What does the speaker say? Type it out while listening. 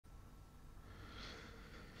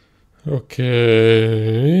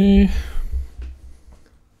Okay.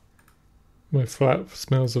 My flat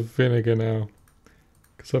smells of vinegar now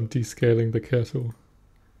because I'm descaling the kettle.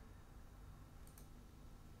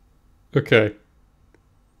 Okay.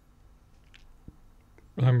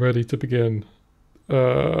 I'm ready to begin.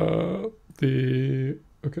 Okay.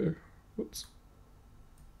 Whoops.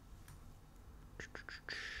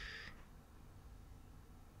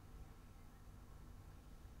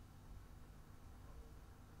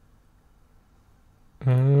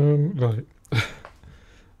 Right.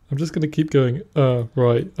 I'm just gonna keep going.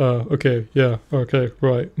 Right. Okay. Yeah. Okay.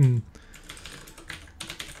 Right. And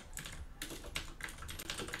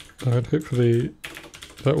hopefully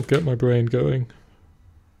that will get my brain going.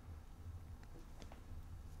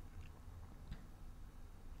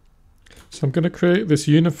 So I'm going to create this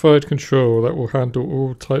unified control that will handle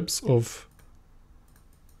all types of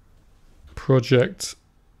project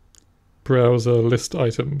browser list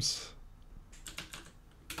items.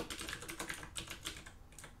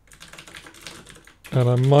 And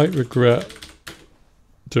I might regret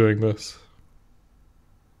doing this.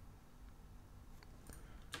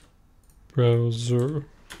 Browser.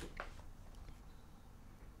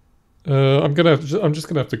 I'm just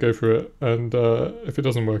gonna have to go through it, and if it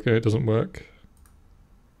doesn't work, it doesn't work.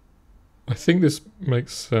 I think this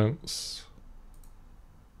makes sense.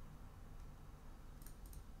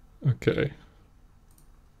 Okay.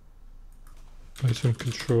 Item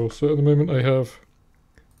control. So at the moment I have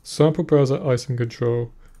sample browser item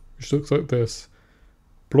control, which looks like this.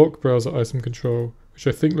 Block browser item control, which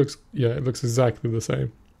I think looks, yeah, it looks exactly the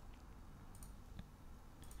same.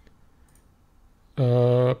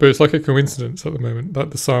 But it's like a coincidence at the moment that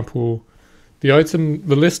the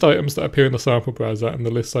list items that appear in the sample browser and the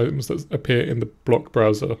list items that appear in the block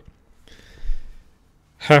browser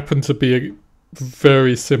happen to be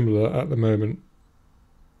very similar at the moment.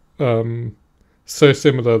 So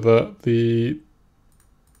similar that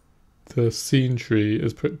the scene tree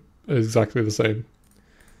is exactly the same.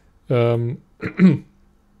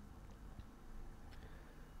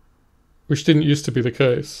 Which didn't used to be the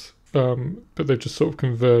case. But they've just sort of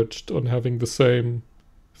converged on having the same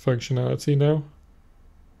functionality now.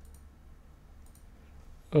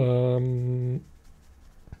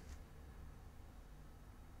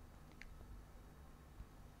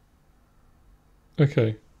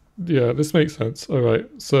 Okay, yeah, this makes sense. All right,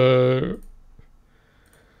 so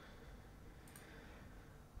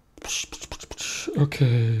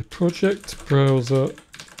okay, project browser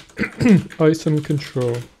item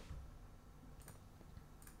control.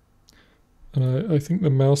 And I think the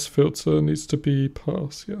mouse filter needs to be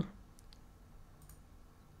pass, yeah.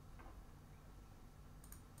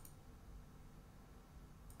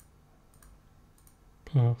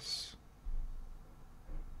 Pass.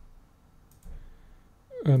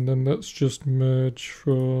 And then let's just merge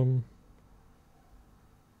from...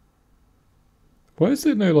 Why is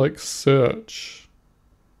there no, like, search?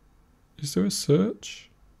 Is there a search?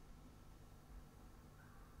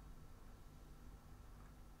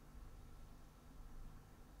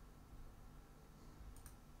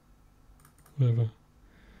 Whatever.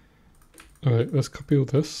 Alright, let's copy all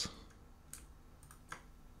this.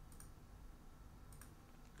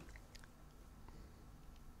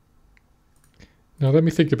 Now let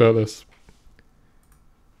me think about this.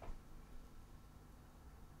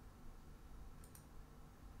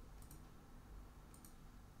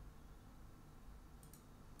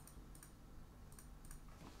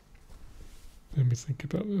 Let me think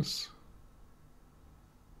about this.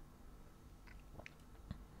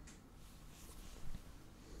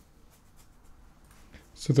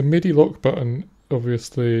 So the MIDI lock button,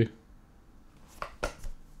 obviously,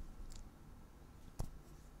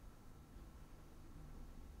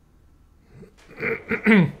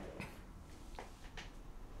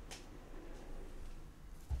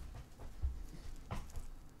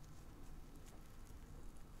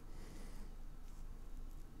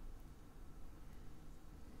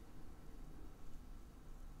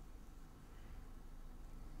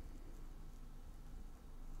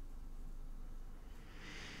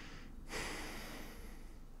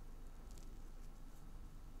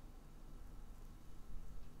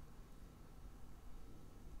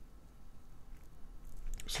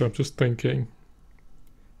 so I'm just thinking.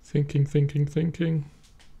 Thinking.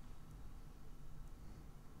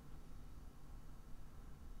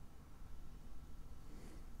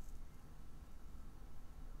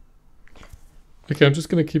 Okay, I'm just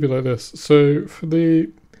going to keep it like this. So for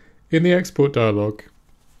in the export dialog,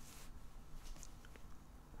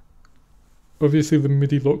 obviously the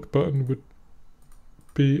MIDI lock button would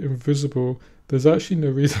be invisible. There's actually no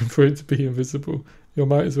reason for it to be invisible. You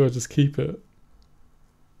might as well just keep it.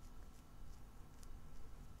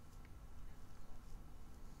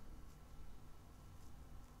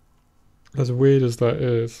 As weird as that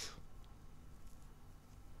is.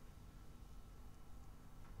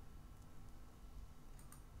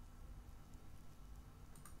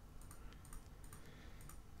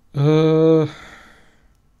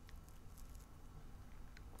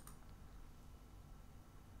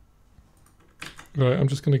 Right, I'm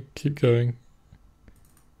just going to keep going.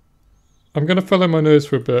 I'm going to follow my nose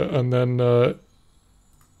for a bit, and then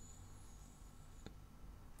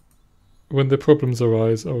when the problems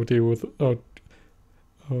arise, I'll deal with. I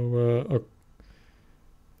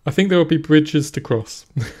think there will be bridges to cross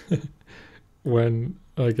when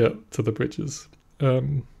I get to the bridges,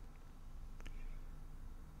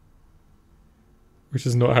 which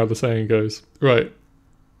is not how the saying goes. Right.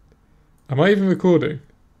 Am I even recording?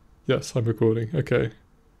 Yes, I'm recording. Okay.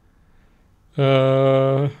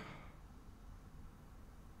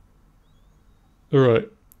 Alright.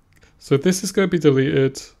 So this is going to be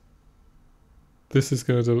deleted. This is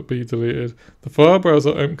going to be deleted. The file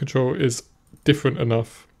browser open control is different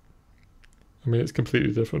enough. I mean, it's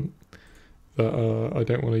completely different. That I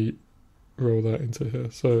don't want to roll that into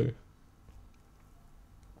here. So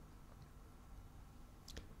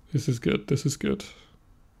this is good. This is good.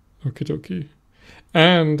 Okie dokie.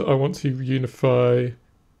 And I want to unify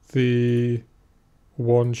the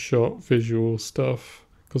one-shot visual stuff,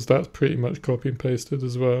 because that's pretty much copy and pasted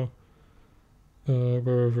as well,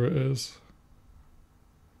 wherever it is.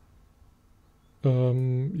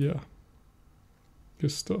 Yeah,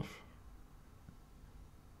 good stuff.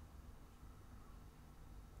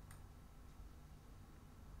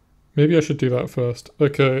 Maybe I should do that first.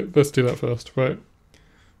 Okay, let's do that first, right?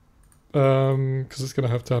 Because it's going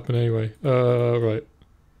to have to happen anyway. Right.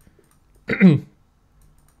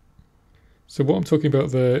 So what I'm talking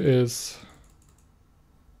about there is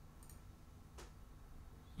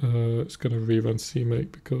it's going to rerun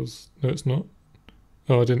CMake because no, it's not.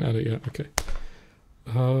 Oh, I didn't add it yet. Okay.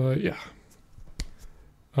 Yeah.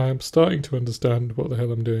 I'm starting to understand what the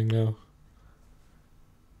hell I'm doing now.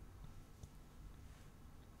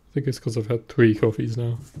 I think it's because I've had 3 coffees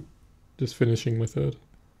now. Just finishing my 3rd.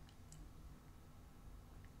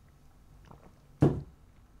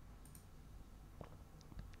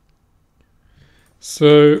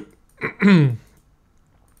 So the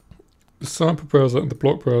sample browser and the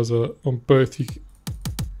block browser, on both you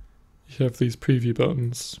have these preview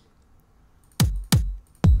buttons.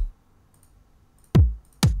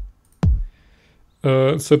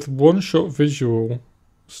 So the one-shot visual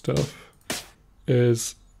stuff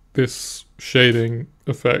is this shading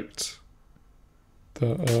effect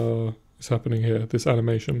that is happening here, this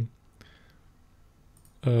animation.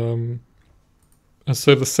 And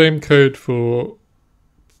so the same code for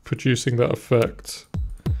producing that effect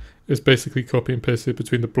is basically copy and pasted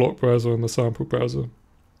between the block browser and the sample browser.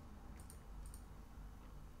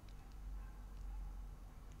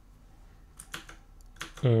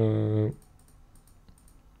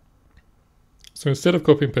 So instead of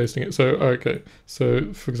copy and pasting it, so okay,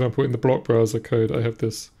 so for example in the block browser code I have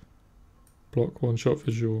this block one-shot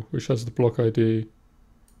visual which has the block ID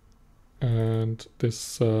and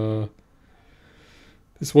this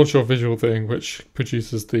this one-shot visual thing which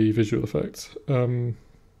produces the visual effect. And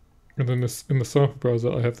then this in the sample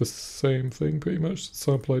browser I have the same thing pretty much,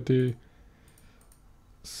 sample ID.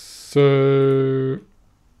 So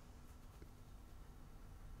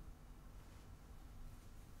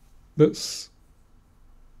let's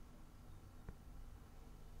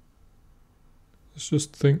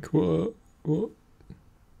just think what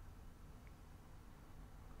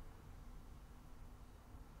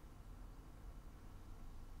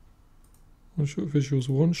one shot visuals,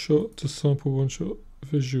 one shot to sample one shot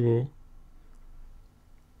visual.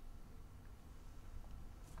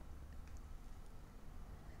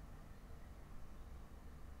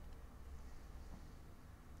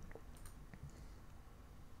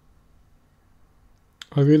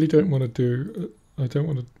 I really don't want to do, I don't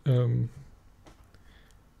want to,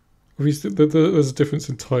 obviously there's a difference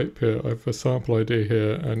in type here. I have a sample ID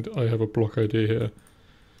here and I have a block ID here.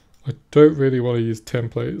 I don't really want to use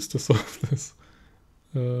templates to solve this.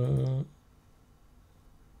 But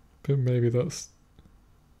maybe that's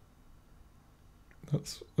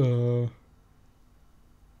the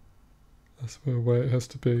way it has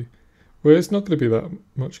to be. Well, it's not going to be that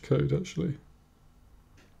much code actually.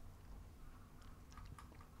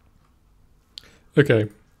 Okay.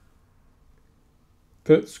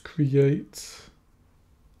 Let's create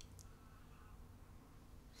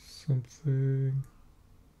something.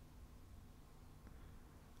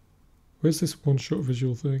 Where's this one-shot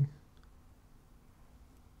visual thing?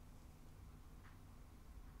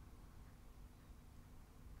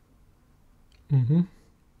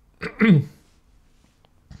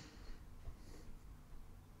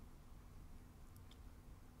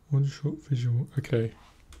 One-shot visual. Okay.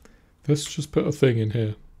 Let's just put a thing in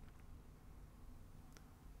here.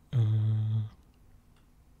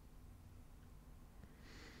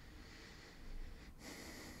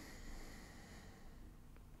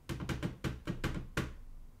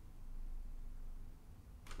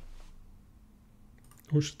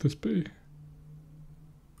 What should this be?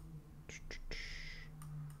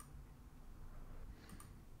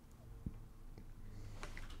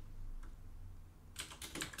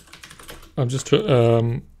 I'm just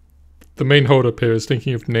the main hold up here is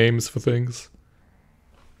thinking of names for things.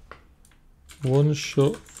 One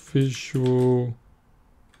shot visual.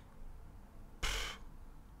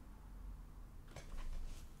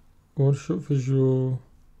 One shot visual.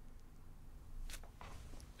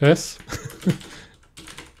 S.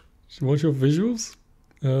 One shot visuals.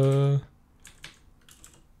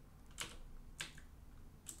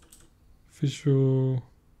 Visual.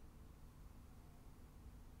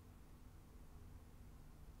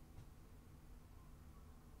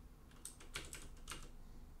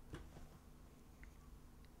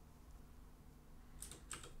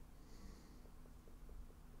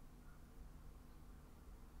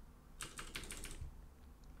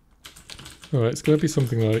 Alright, it's going to be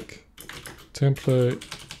something like template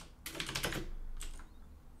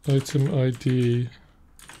item ID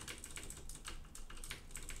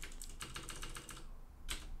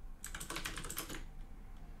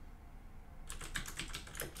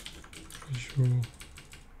visual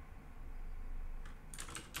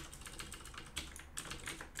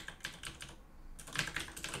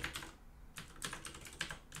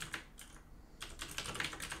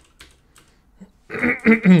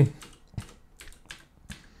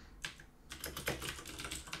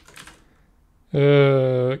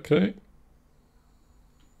okay.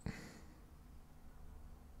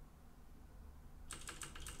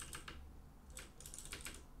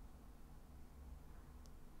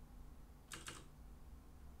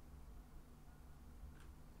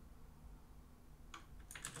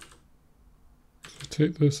 So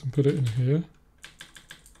take this and put it in here.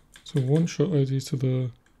 So one shot ID to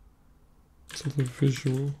the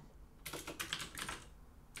visual.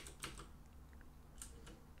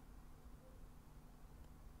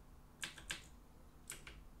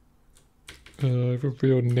 I have a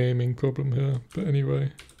real naming problem here, but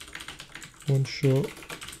anyway, one shot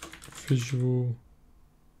visual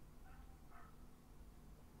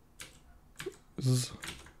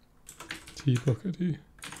T blockhead E.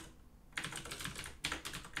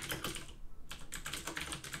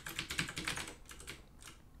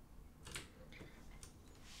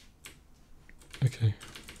 Okay,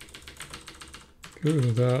 get rid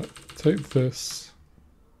of that, take this,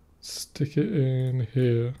 stick it in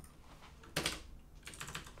here.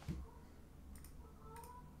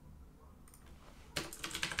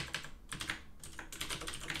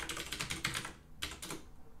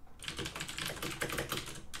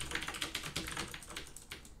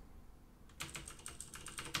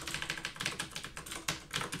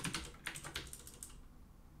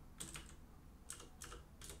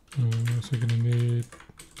 I'm also going to need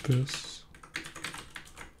this.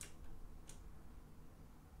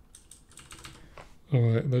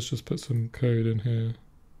 Alright, let's just put some code in here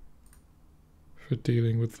for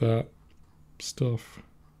dealing with that stuff.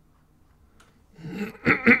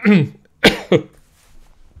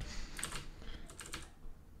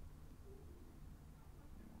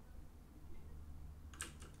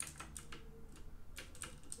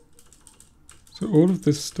 So all of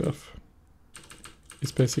this stuff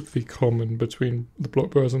is basically common between the block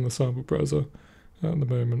browser and the sample browser at the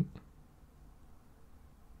moment.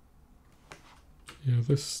 Yeah,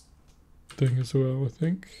 this thing as well, I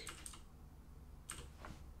think.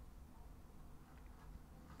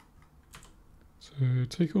 So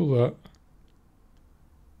take all that,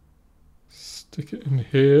 stick it in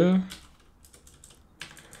here.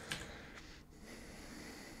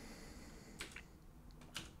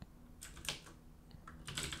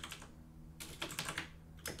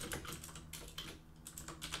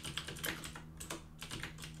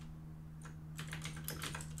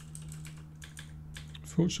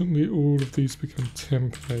 Fortunately, all of these become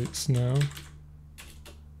templates now.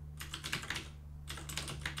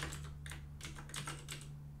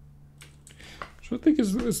 So I think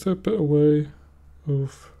is there a better way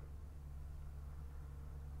of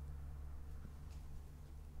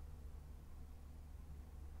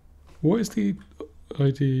what is the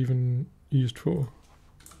ID even used for?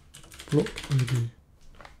 Block ID.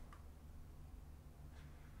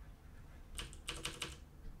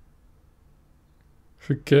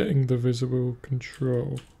 Forgetting the visible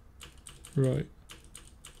control. Right.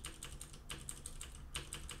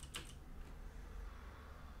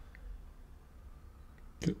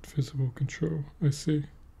 Get visible control. I see.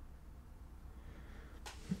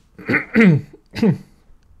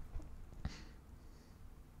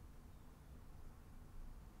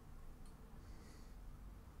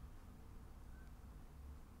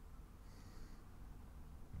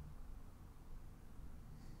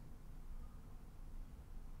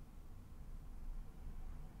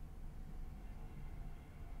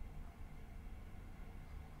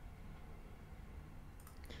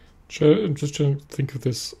 I'm just trying to think of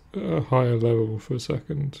this higher level for a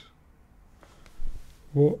second.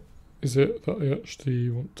 What is it that I actually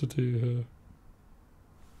want to do here?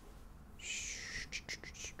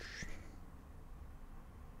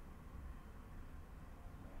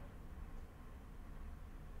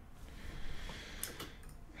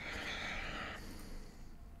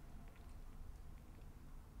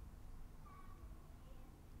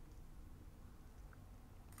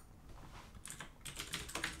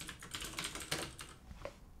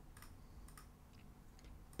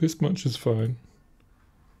 This much is fine.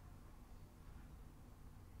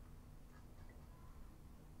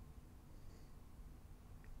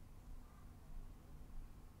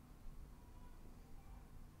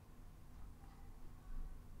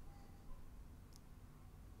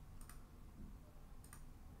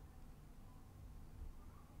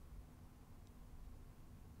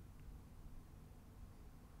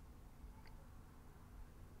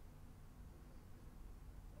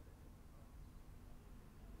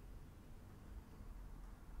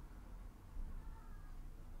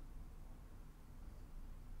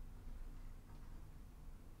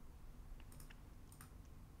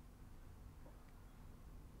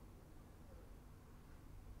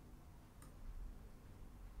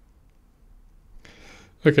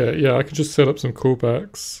 Okay, yeah, I could just set up some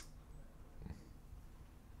callbacks.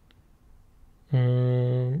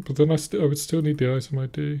 But then I would still need the item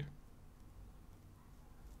ID.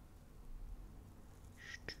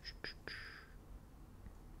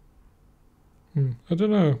 I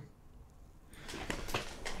don't know.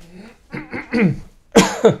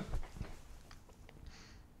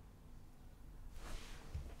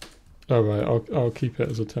 All right, I'll keep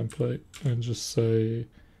it as a template and just say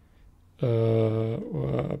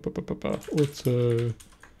auto.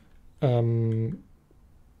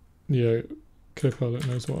 Yeah, Copilot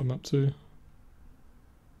knows what I'm up to.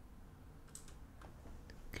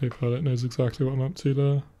 Copilot knows exactly what I'm up to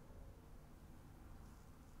there.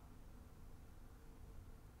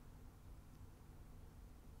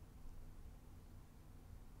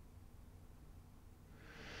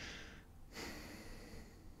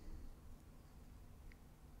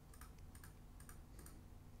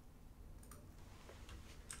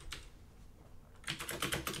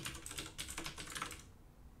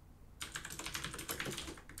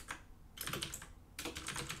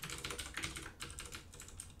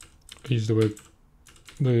 I use the word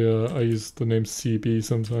I use the name CB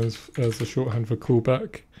sometimes as a shorthand for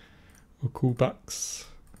callback or callbacks.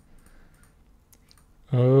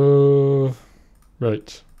 Oh,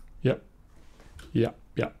 right. Yep. Yep.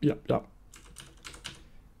 Yep. Yep. Yep.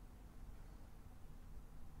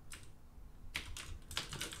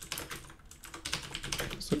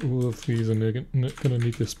 So all of these are going to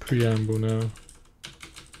need this preamble now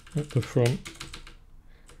at the front.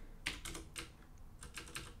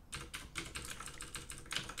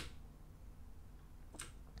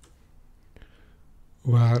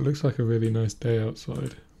 Wow, it looks like a really nice day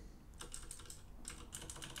outside.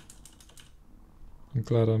 I'm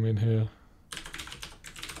glad I'm in here.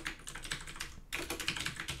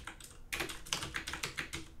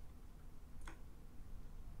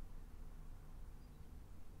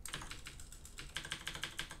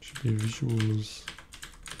 Should be visuals.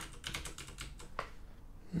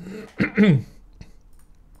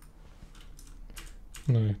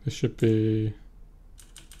 No, this should be...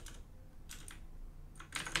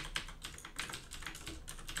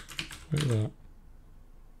 like that.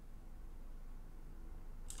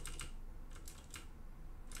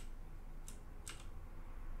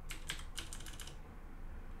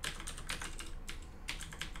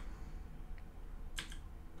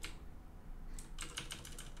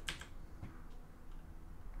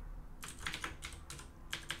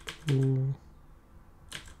 Cool.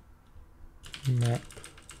 Map.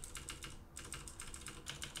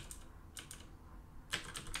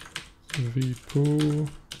 VPool.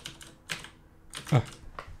 Ah,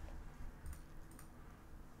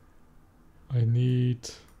 I need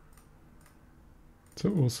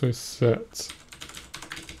to also set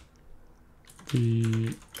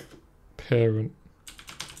the parent.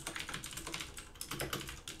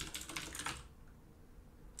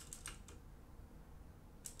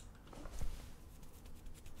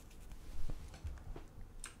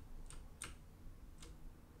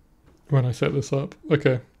 When I set this up.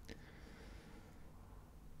 Okay.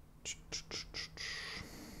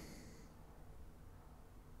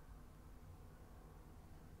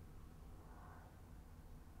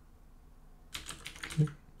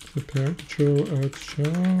 The parent control add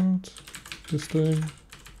child. This thing.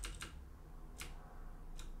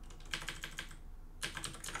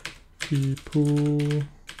 The pool.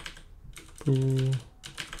 Pool.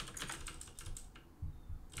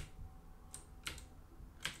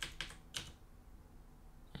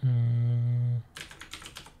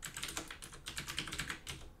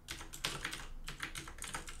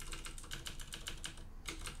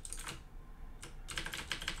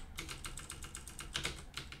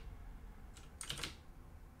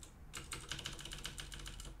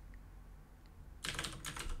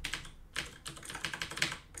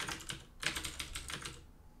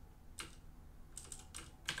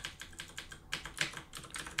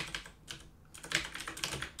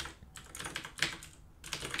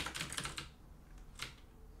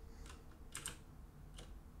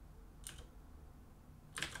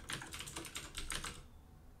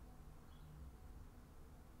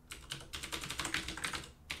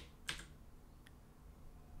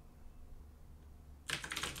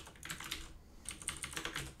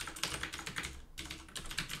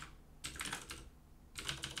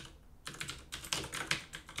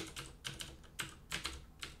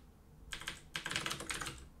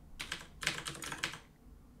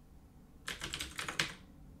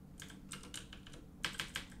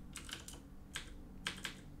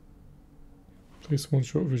 Place one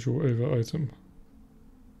shot visual over item.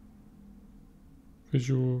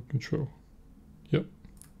 Visual control. Yep.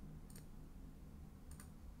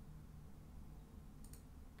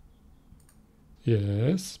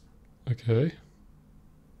 Yes. Okay.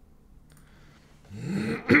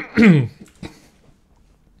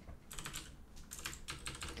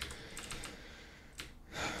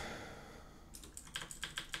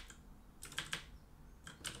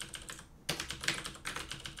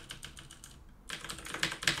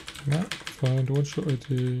 Map, find one shot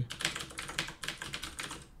ID.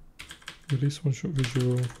 Release one shot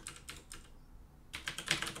visual.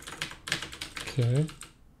 Okay.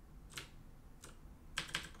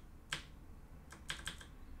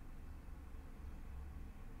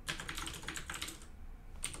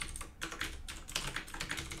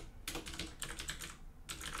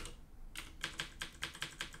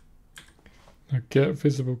 Now get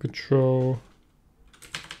visible control.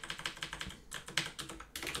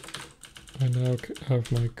 I now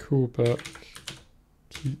have my callback.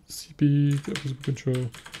 CB, get visible control.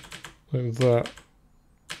 Like that.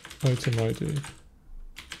 Item ID.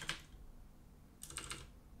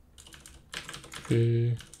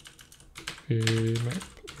 V map.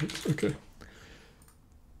 Oops, okay.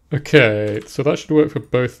 Okay, so that should work for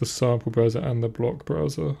both the sample browser and the block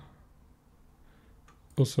browser.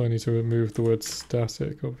 Also, I need to remove the word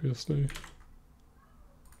static, obviously.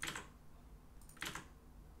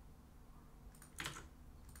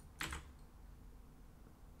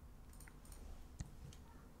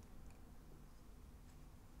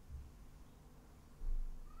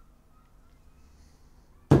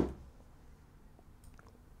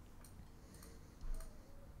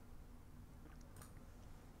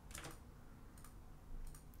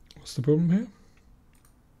 What's the problem here?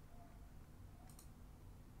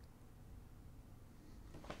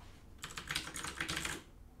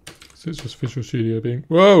 So it's just Visual Studio being...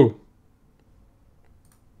 Whoa!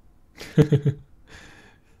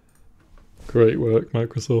 Great work,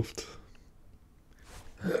 Microsoft.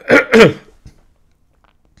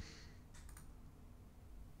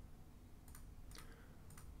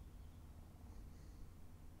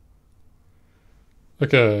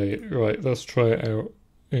 Okay, right, let's try it out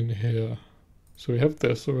in here. So we have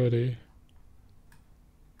this already.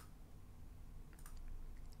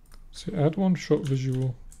 So add one shot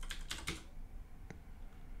visual.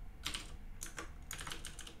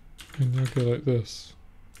 And now go like this.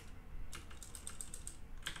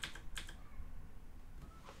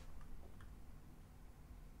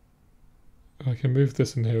 I can move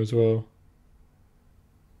this in here as well.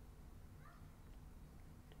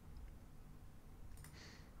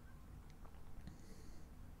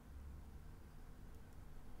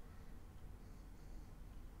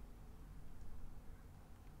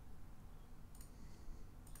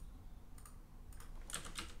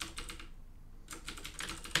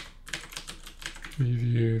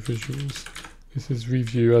 Review visuals. This is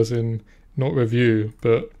review as in not review,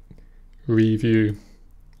 but review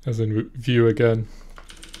as in view again.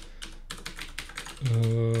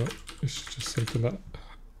 It's just something that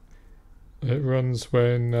it runs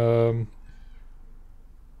when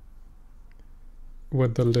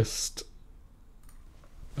the list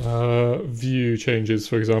view changes.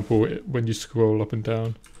 For example, when you scroll up and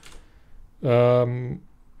down.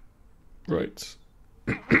 Right.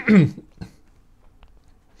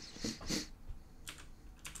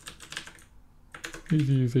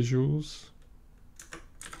 Review visuals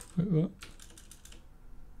like that.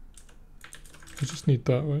 I just need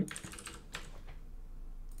that, right?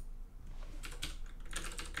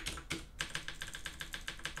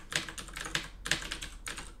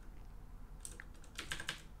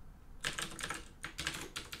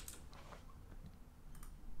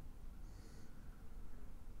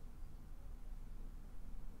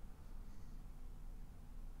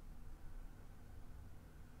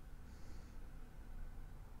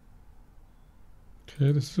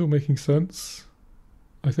 Okay, this is all making sense,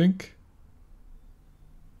 I think.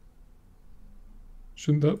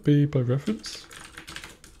 Shouldn't that be by reference?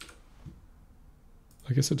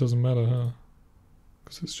 I guess it doesn't matter, huh?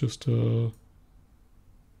 Because it's just yeah,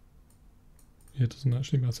 it doesn't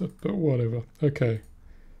actually matter, but whatever. Okay.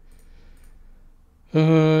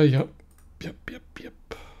 Yep.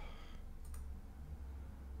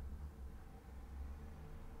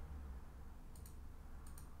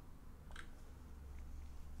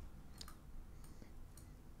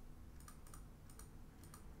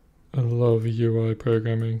 I love UI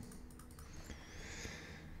programming.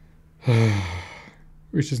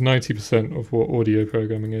 Which is 90% of what audio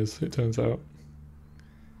programming is, it turns out.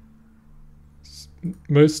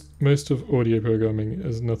 Most of audio programming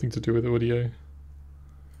has nothing to do with audio.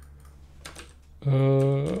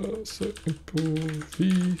 So import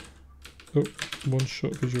V. Oh,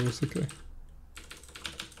 one-shot visuals, okay.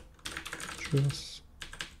 Just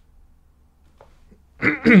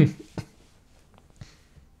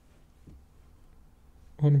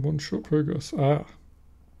on one-shot progress. Ah.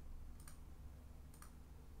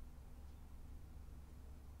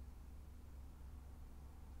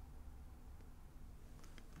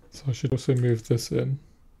 So I should also move this in.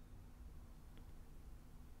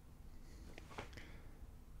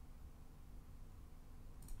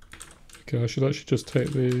 Okay, I should actually just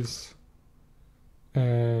take these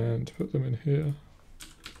and put them in here.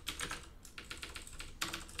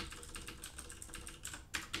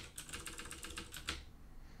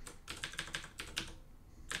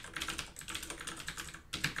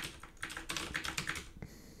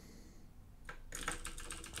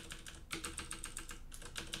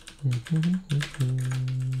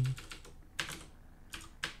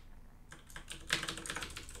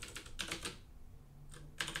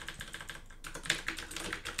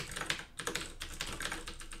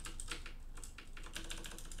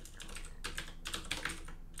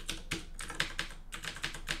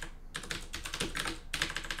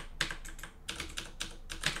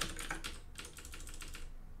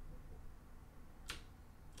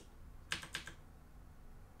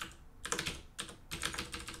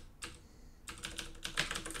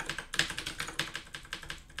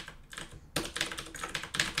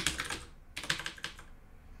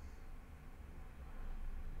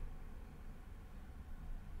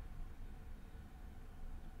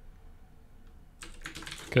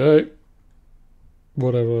 Okay.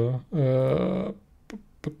 Whatever. So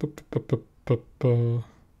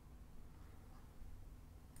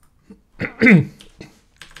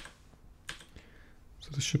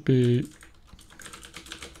this should be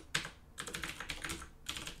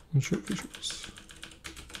one-shot visuals.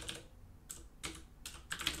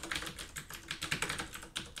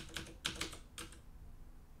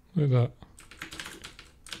 Like that.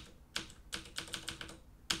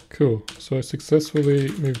 Cool. So I successfully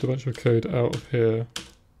moved a bunch of code out of here.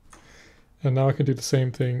 And now I can do the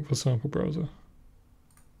same thing for sample browser.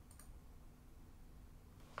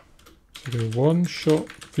 So do one-shot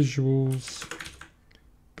visuals,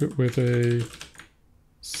 but with a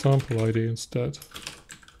sample ID instead.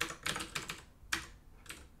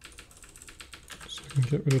 So I can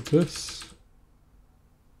get rid of this.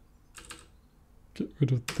 Get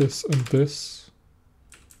rid of this and this.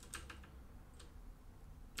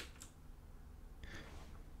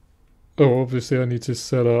 Oh, obviously I need to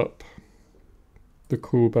set up the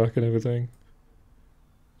callback and everything.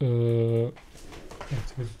 I have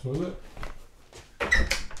to go to the toilet.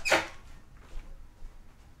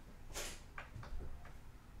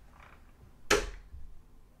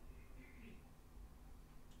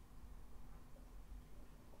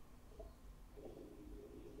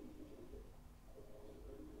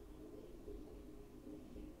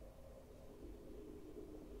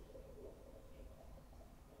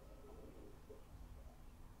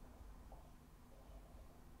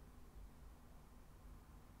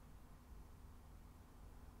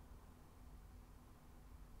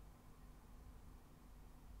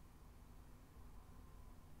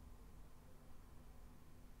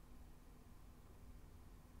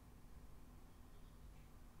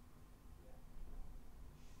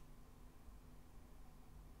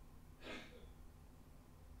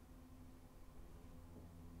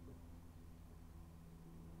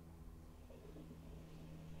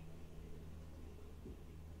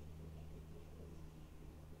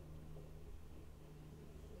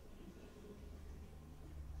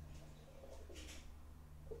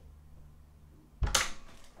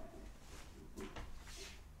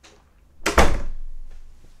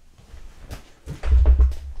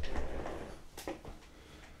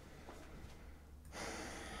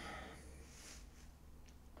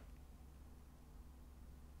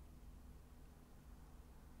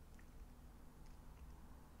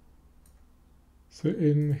 So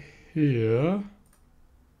in here,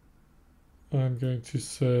 I'm going to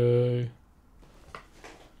say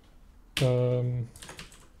control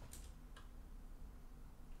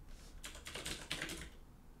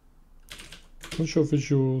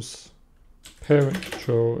visuals parent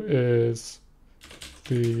control is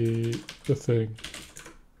the thing.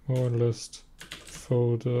 More on list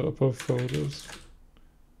folder above folders.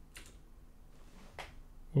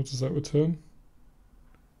 What does that return?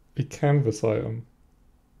 A canvas item.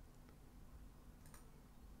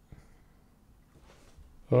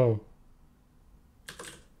 Oh.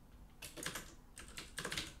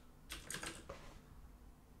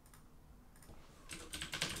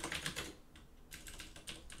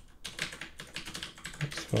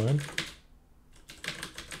 That's fine.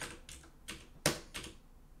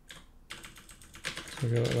 So we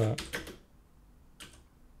go like that.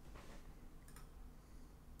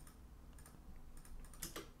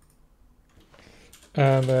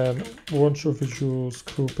 And then launch your visuals,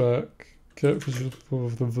 callback, get visible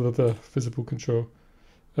of the visible control.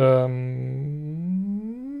 I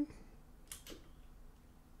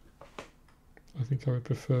think I would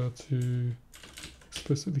prefer to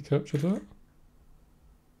explicitly capture that.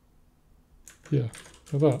 Yeah,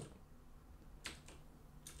 like that.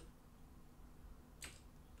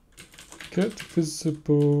 Get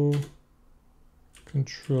visible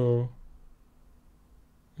control.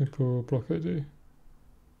 Import blockhead.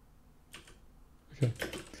 Okay.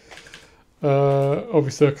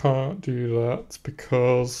 Obviously I can't do that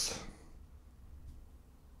because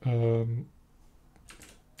a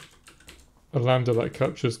lambda that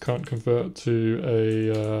captures can't convert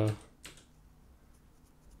to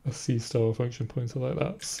a C-style function pointer like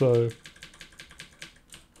that. So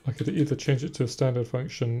I could either change it to a standard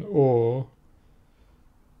function or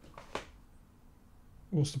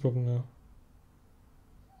what's the problem now?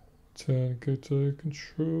 Go to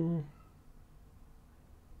control.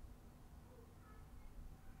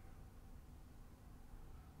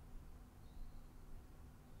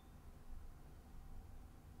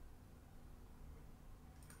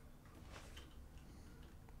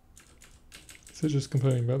 Is it just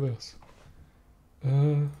complaining about this?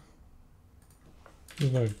 No,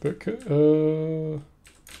 but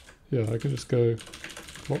yeah, I can just go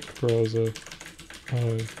block browser,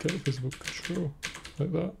 get visible control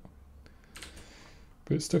like that.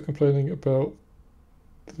 But it's still complaining about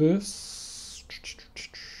this.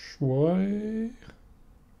 Why?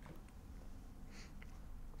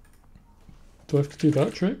 Do I have to do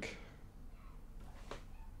that trick?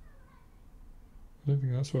 I don't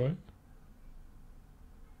think that's right.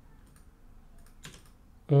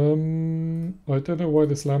 I don't know why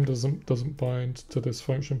this lambda doesn't bind to this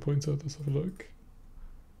function pointer. Let's have a look.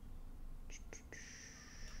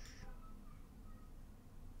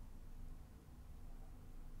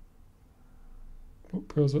 Block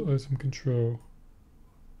browser item control.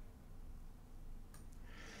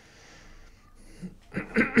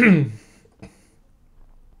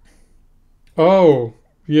 Oh,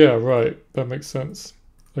 yeah, right. That makes sense,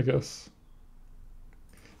 I guess.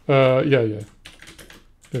 Yeah.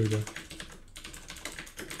 There we go.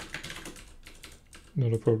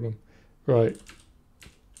 Not a problem. Right.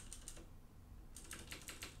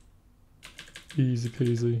 Easy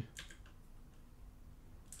peasy.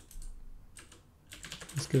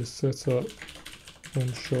 Let's go set up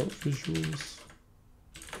one-shot visuals.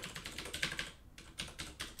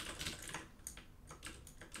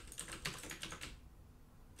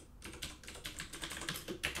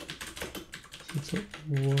 Set up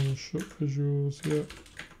one-shot visuals, yeah.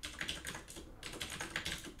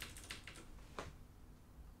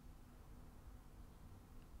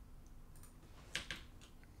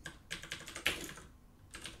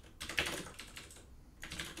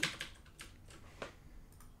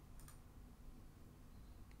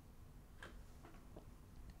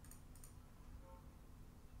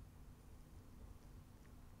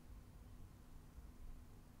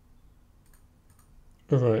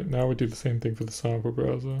 Alright, now we do the same thing for the sample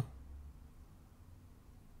browser.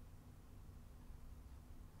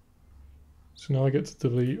 So now I get to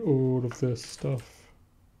delete all of this stuff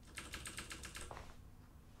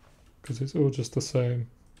because it's all just the same.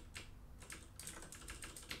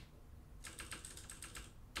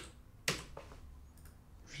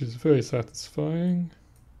 Which is very satisfying.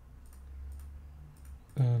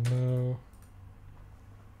 And now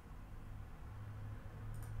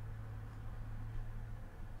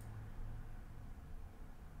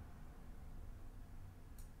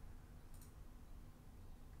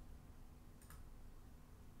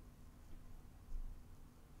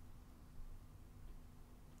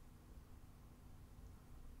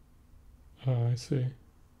Ah, I see.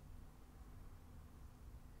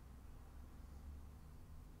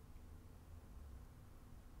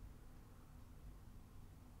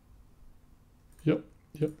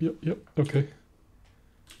 Yep, yep. Okay.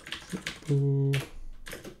 Simple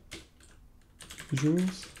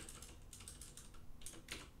visuals.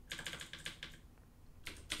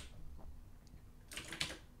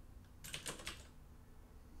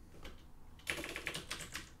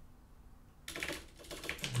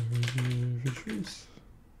 Visuals.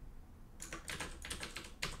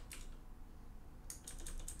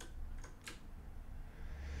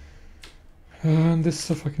 And this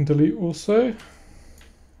stuff I can delete also.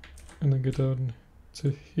 And then go down to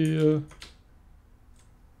here.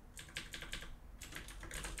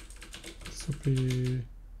 This will be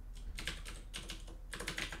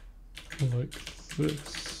like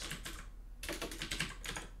this.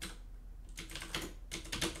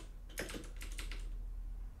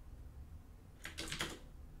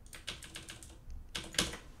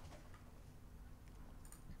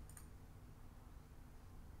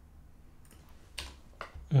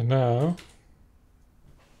 And now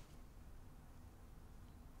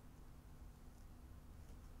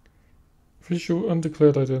visual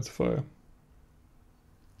undeclared identifier.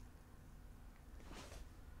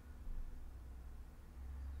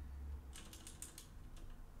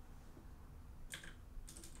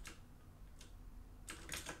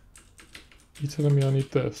 You telling me I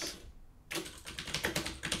need this?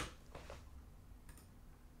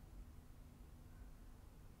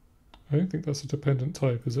 I don't think that's a dependent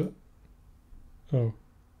type, is it? Oh.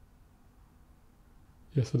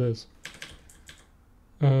 Yes, it is.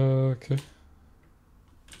 Okay.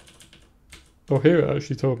 Oh, here it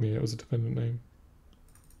actually told me it was a dependent name.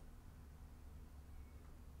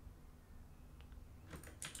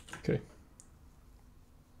 Okay.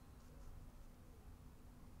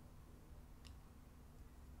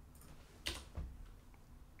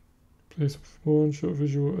 Place one shot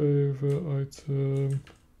visual over item.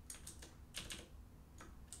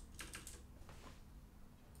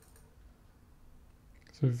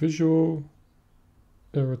 So visual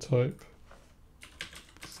error type.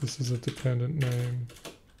 This is a dependent name.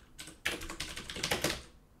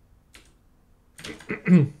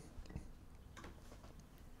 And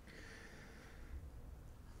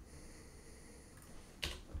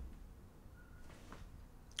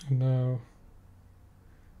now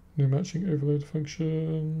new matching overload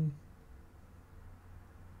function.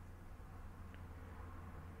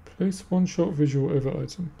 Place one shot visual over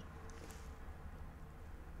item.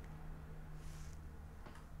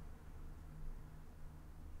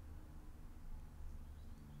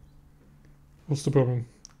 What's the problem?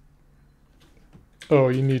 Oh,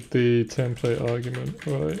 you need the template argument,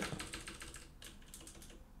 right?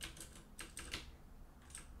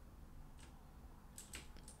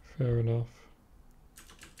 Fair enough.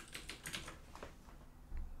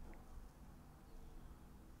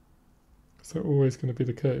 Is that always going to be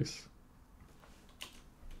the case?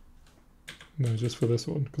 No, just for this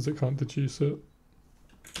one, because it can't deduce it.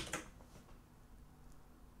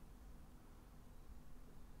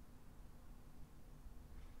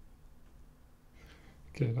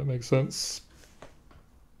 Okay, that makes sense.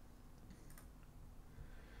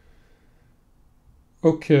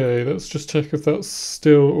 Okay, let's just check if that's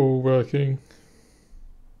still all working.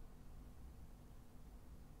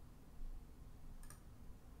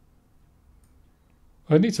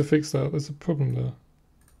 I need to fix that, there's a problem there.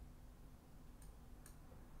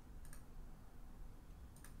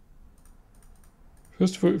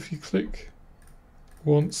 First of all, if you click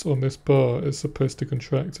once on this bar, it's supposed to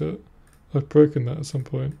contract it. I've broken that at some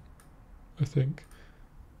point, I think.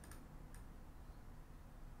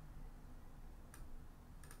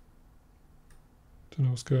 Don't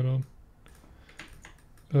know what's going on.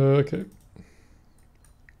 Okay.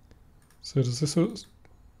 So does this...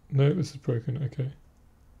 No, this is broken, okay.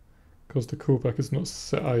 Because the callback is not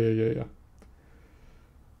set. Ah, yeah.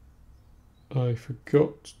 I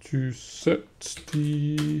forgot to set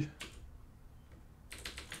the...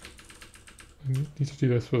 I need to do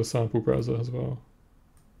this for the sample browser as well.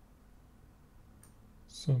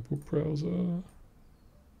 Sample browser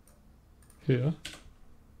here.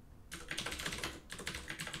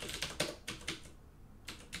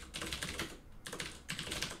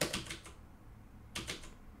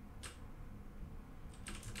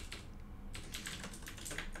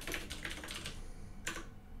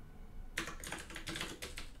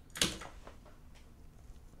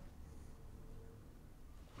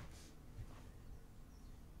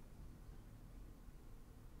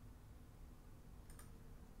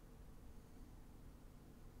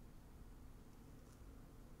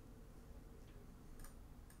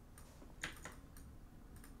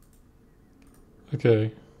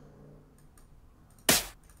 Okay.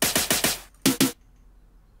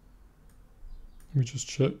 Let me just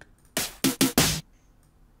check.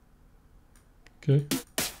 Okay.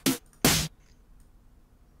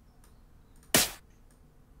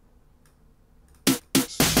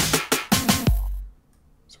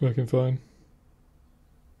 It's working fine.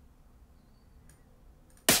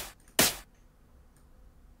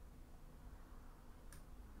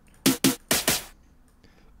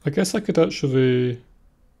 I guess I could actually...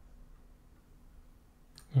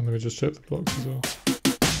 And let me just check the blocks as well.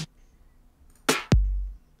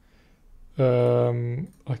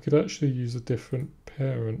 I could actually use a different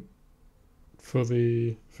parent for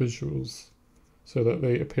the visuals so that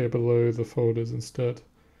they appear below the folders instead.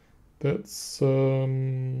 That's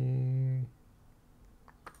oops,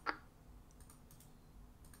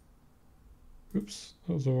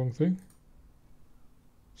 that was the wrong thing.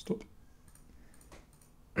 Stop.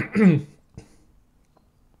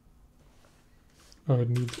 I would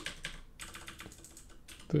need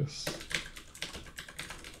this.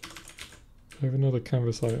 I have another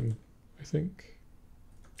canvas item, I think.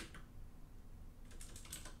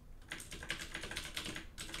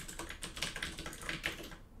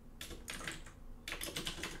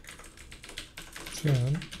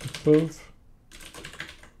 Scan above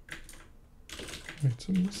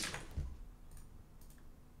items.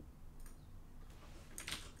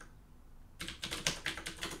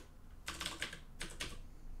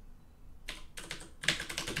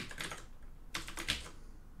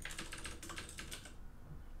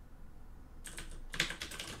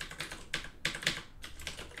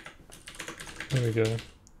 There we go.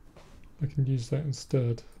 I can use that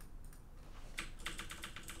instead.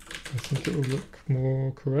 I think it will look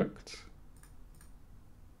more correct.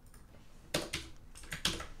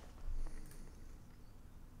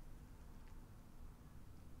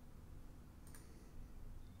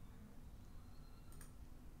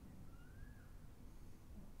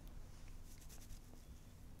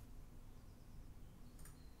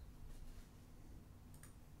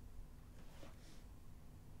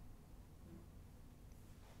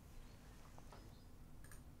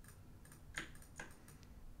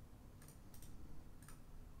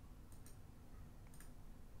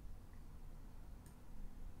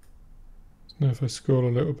 Now if I scroll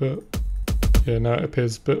a little bit, yeah, now it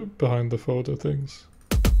appears a bit behind the folder things.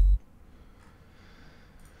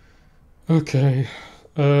 Okay,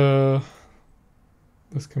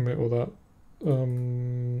 let's commit all that.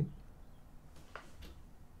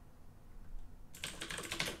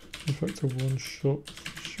 Refactor one-shot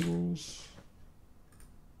visuals.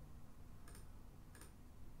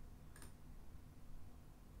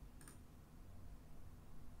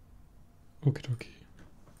 Okie dokie.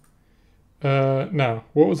 Now,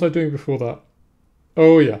 what was I doing before that?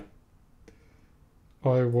 Oh yeah.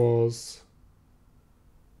 I was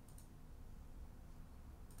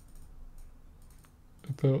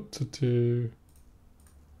about to do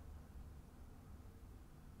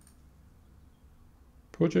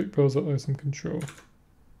project browser item control.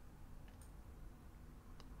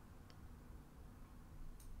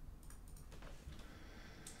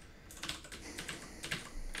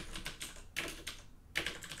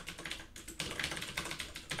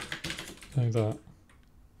 Like that.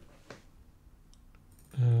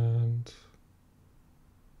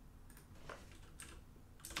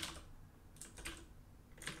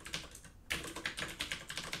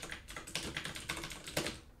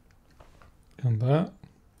 And that.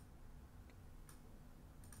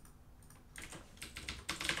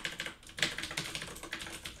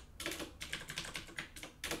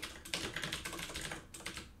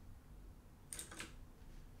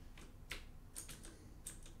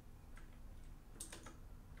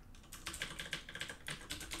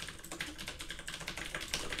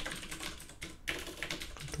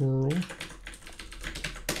 Twirl.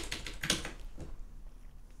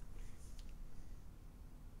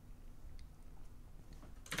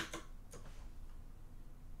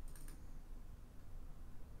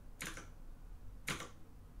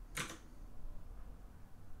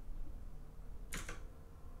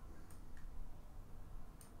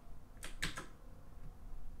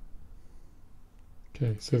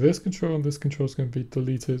 Okay, so this control and this control is going to be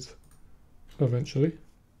deleted eventually.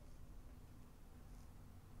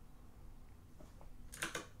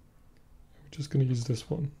 We're just going to use this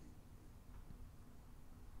one.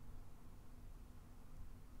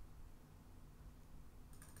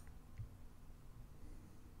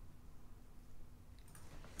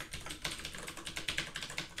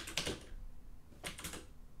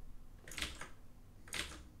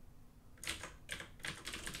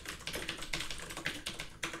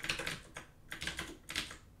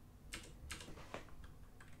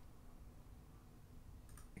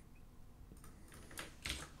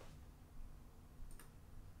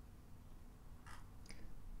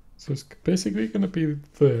 So it's basically going to be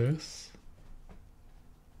this.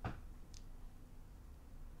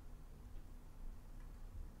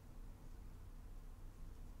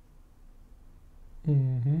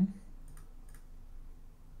 Mm-hmm.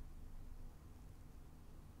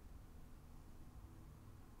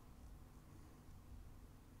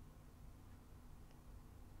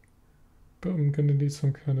 But I'm going to need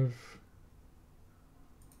some kind of...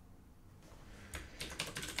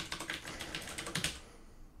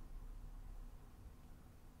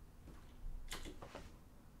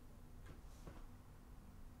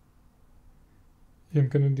 Yeah, I'm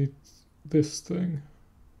going to need this thing.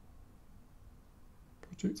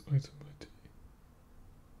 Project item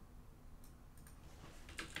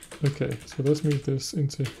ID. Okay, so let's move this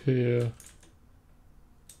into here.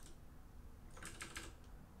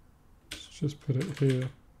 Let's just put it here.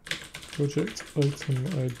 Project item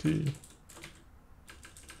ID.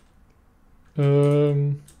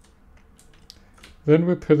 Then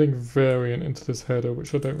we're putting variant into this header,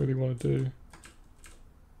 which I don't really want to do.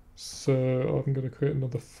 So I'm going to create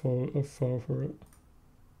another file for it.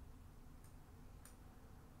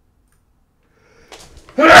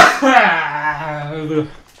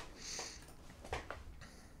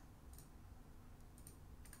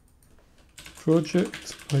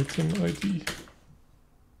 Project item ID.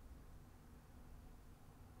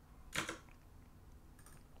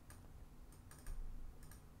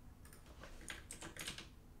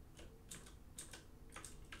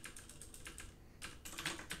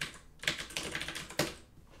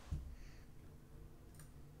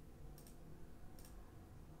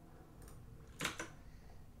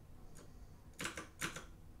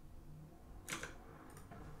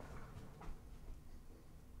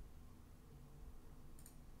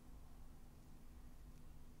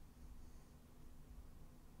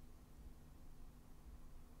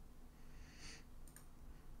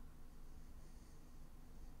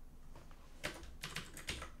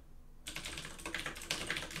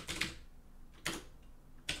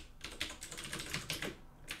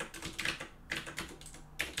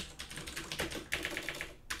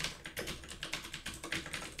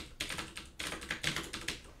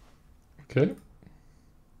 Okay.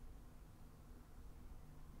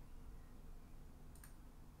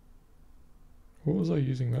 What was I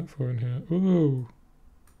using that for in here? Ooh.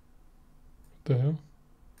 What the hell?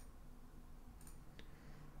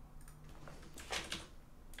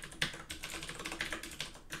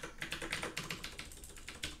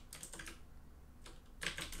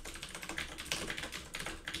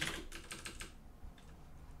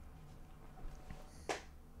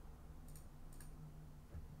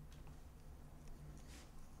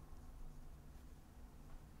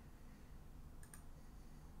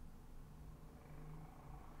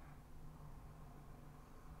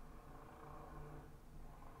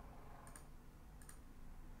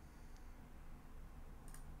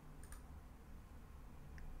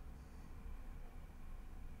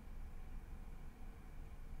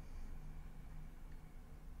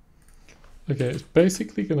 Okay, it's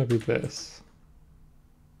basically going to be this.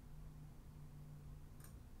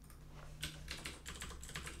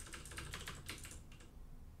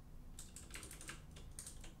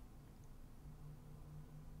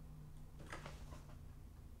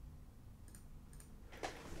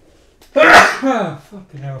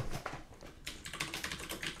 Fucking hell.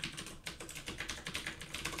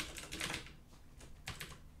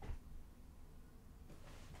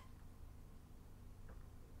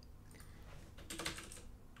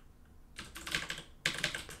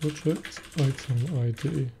 Project item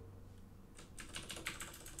ID.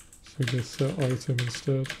 So just set item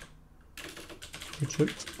instead.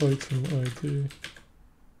 Project item ID.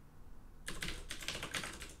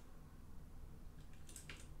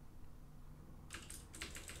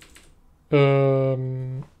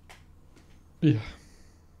 Yeah.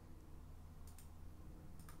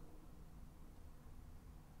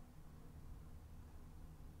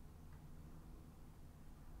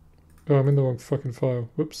 Oh, I'm in the wrong fucking file.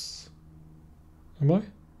 Whoops. Am I?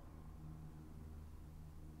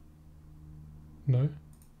 No.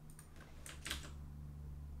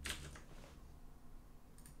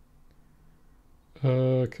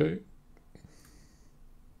 Okay.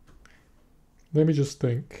 Let me just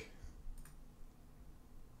think.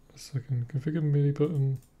 A second. Configure MIDI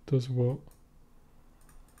button does what?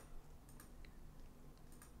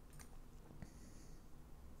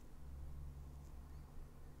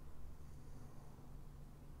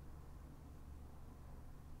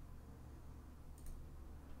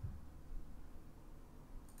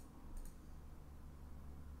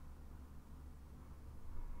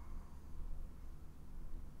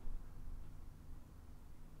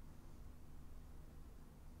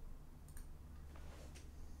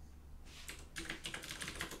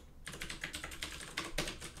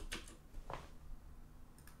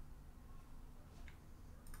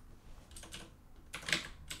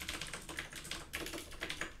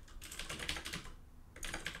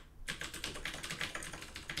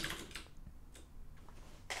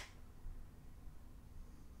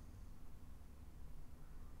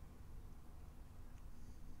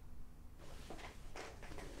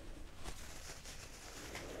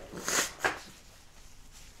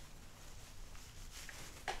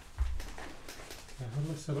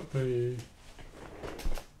 set up a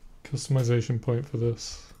customization point for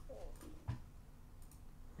this?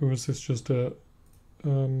 Or is this just a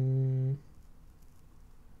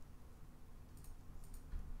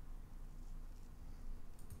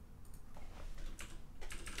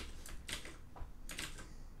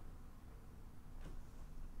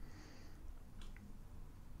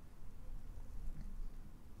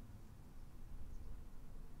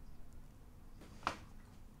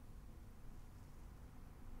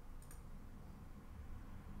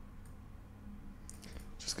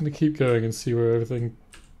just going to keep going and see where everything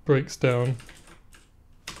breaks down.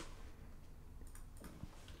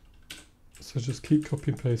 So just keep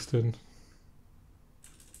copy and pasting.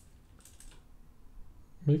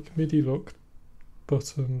 Make MIDI lock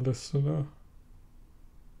button listener.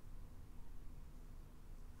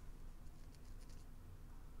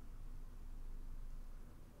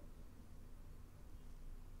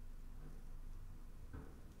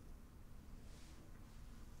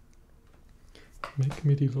 Make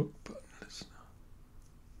MIDI lock button listener.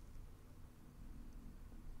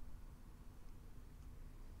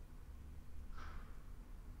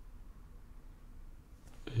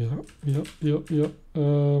 Yep.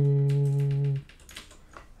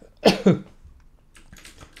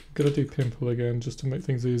 Gotta do pimple again just to make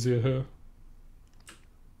things easier here.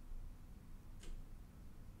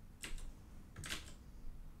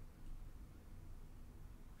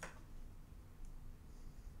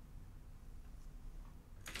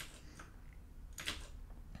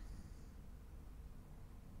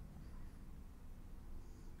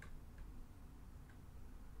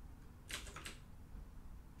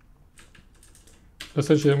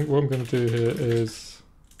 Essentially, what I'm going to do here is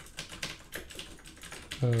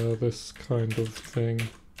this kind of thing.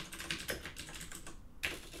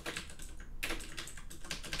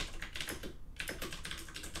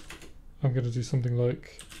 I'm going to do something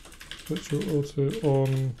like virtual auto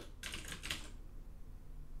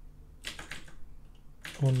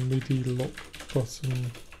on MIDI lock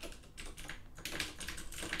button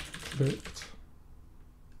clicked.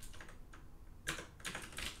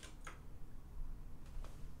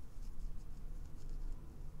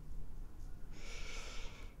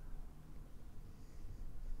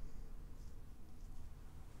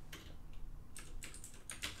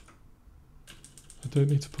 I don't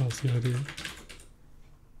need to pass the ID.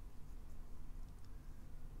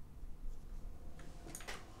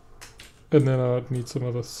 And then I'd need some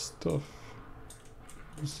other stuff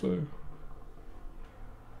also.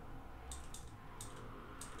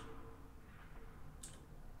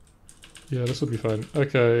 Yeah, this will be fine.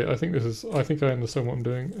 Okay, I think I understand what I'm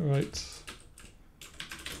doing. Right.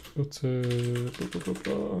 Auto,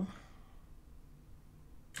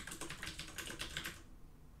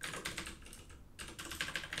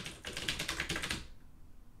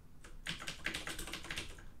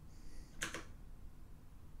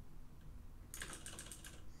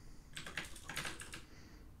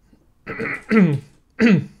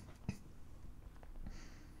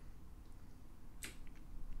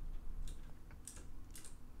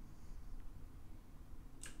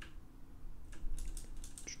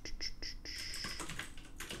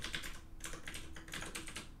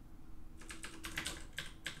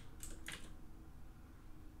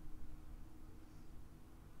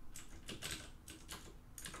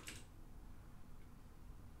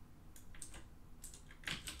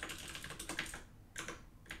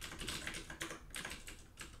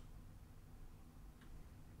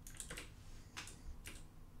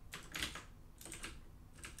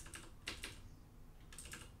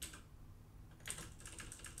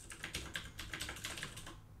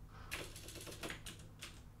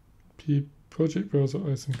 project browser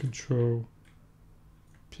ISIM control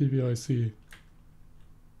PBIC.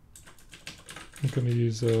 I'm going to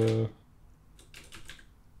use an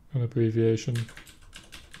abbreviation.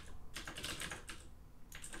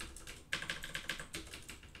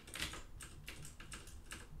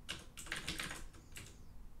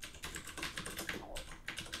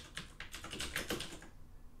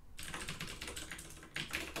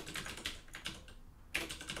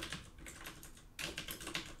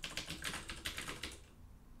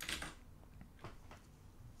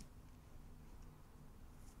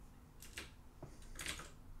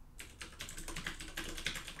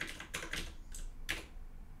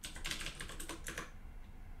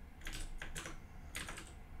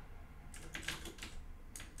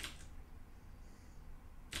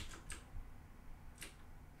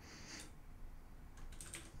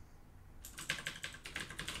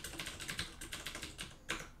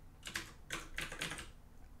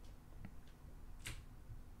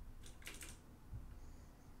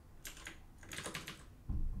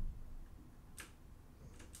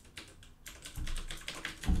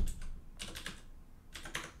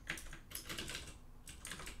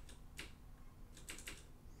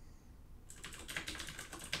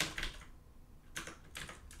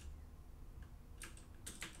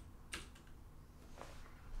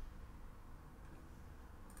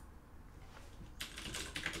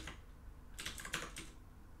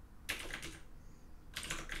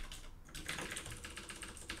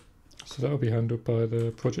 so that'll be handled by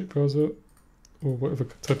the project browser or whatever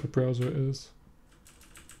type of browser it is.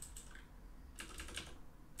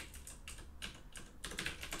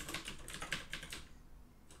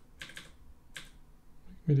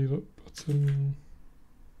 MIDI lock button.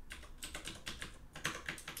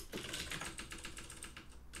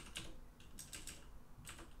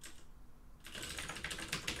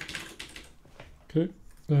 Okay,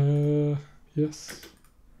 yes.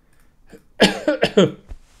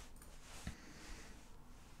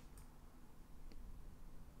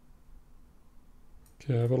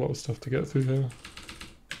 Okay, I have a lot of stuff to get through here.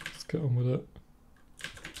 Let's get on with it.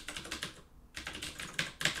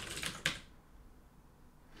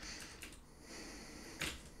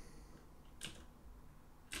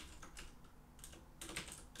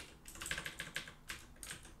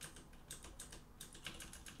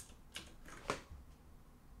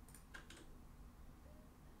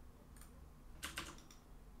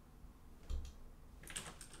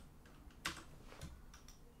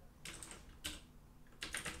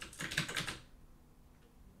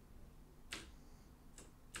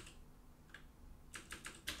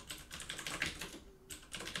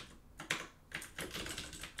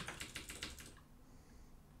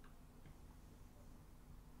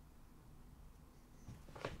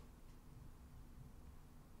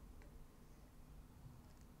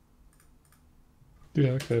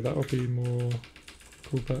 Yeah, okay, that'll be more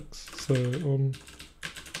callbacks. So on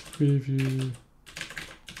preview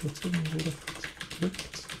button, left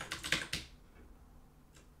clicked.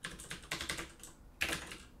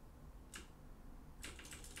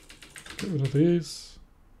 Get rid of these.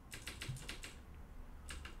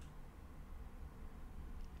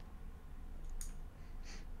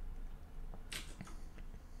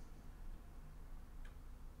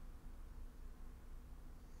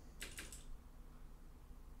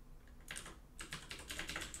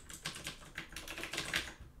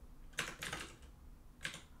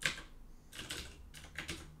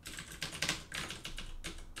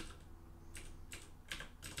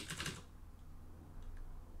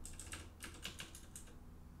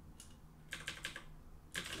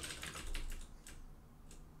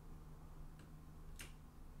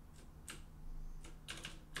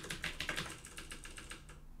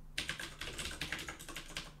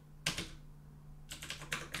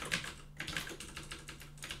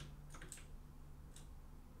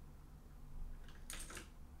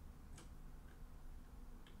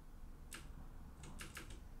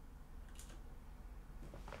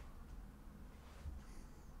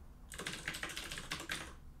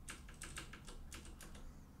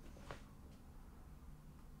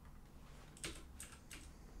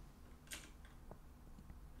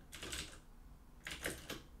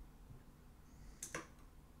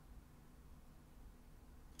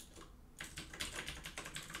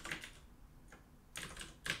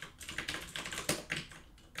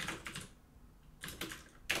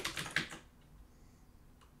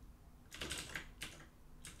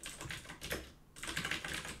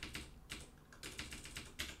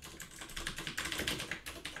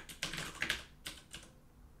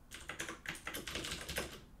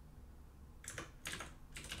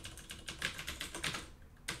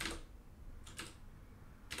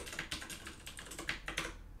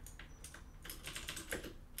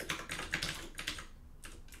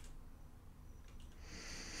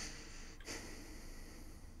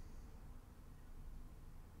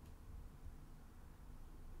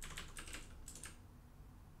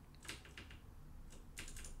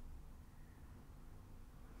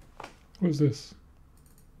 What is this?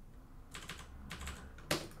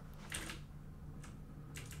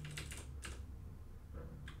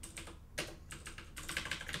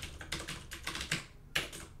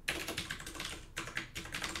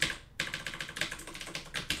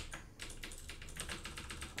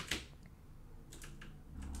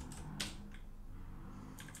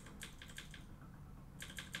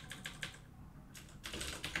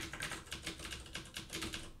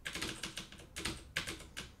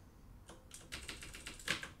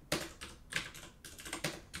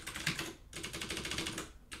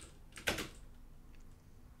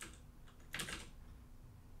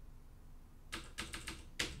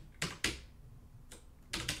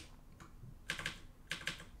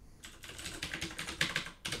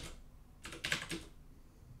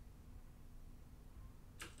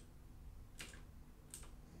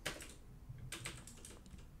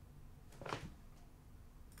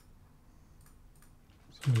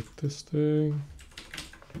 Like this thing.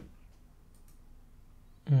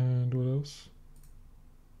 And what else?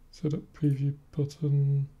 Set up preview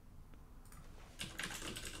button.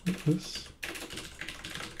 Like this.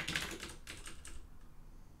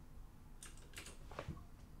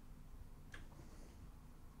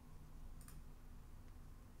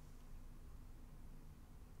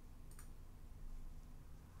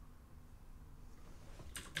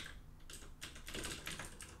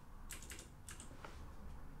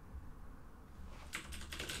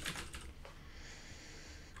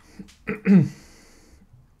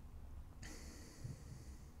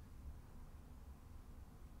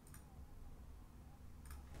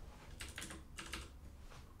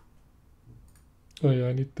 Oh yeah,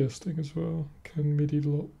 I need this thing as well. Can MIDI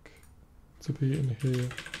lock to be in here?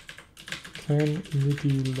 Can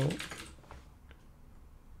MIDI lock?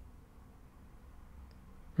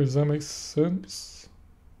 Does that make sense?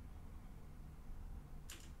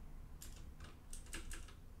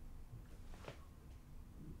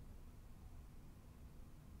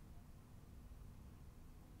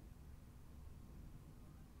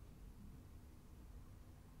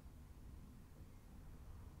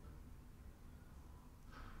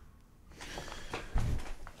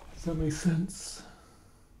 Does that make sense?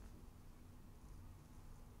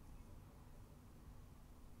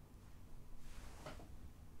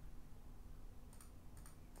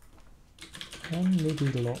 Can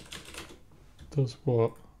MIDI lock does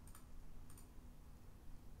what?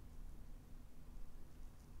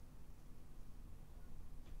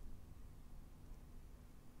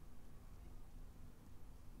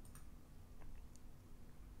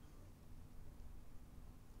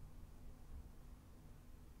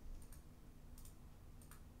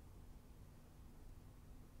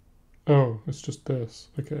 Oh, it's just this.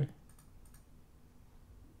 Okay.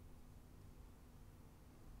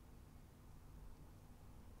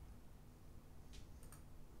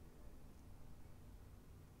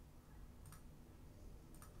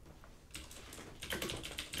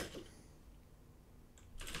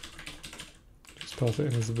 Just pass it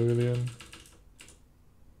in as a Boolean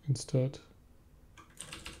instead.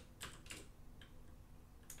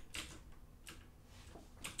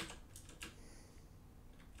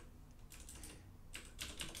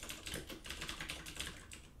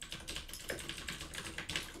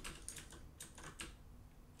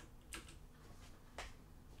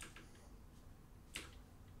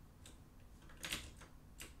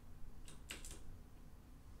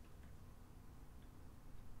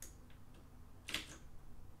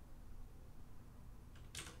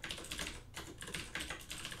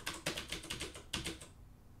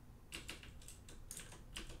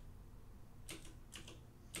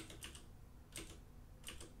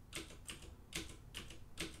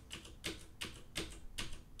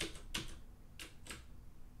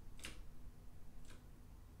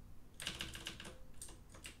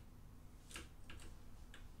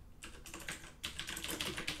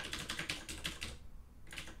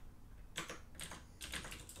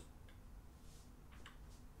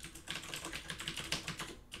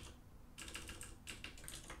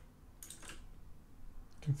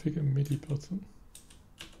 Configure MIDI button.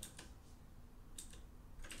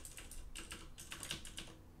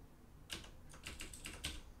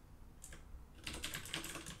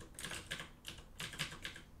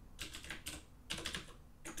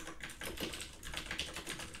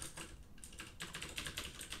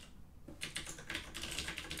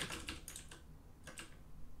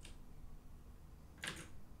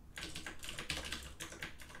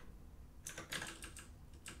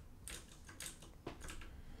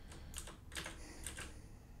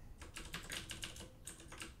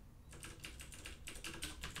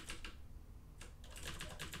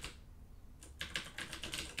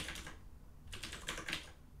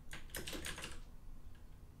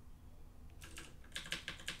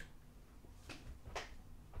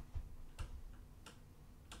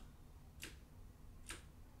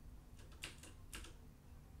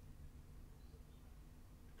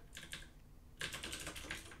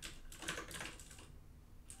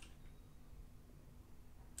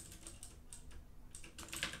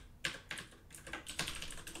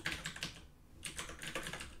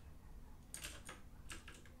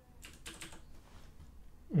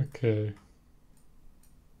 Okay.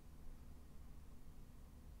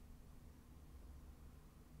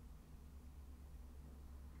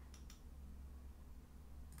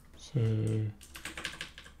 So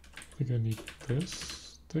I think I need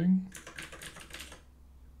this thing.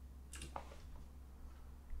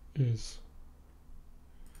 Is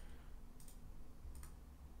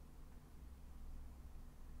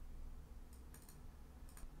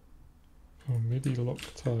MIDI lock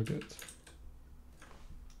target.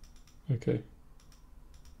 Okay.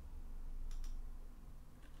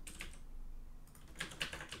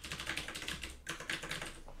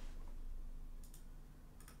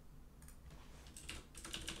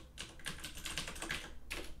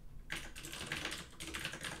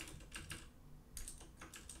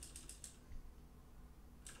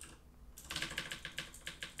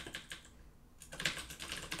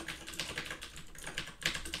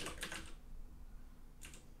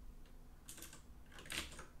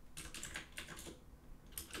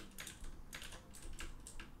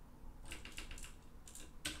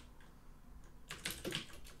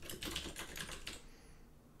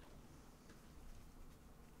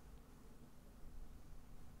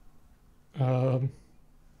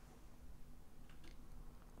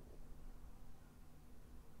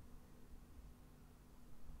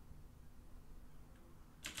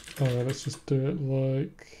 Alright, let's just do it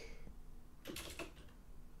like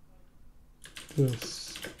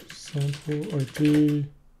this. Sample ID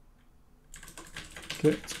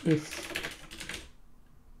get if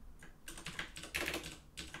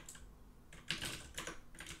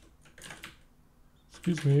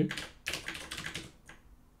excuse me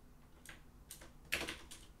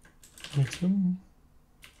item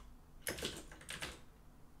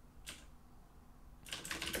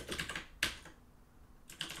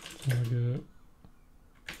target.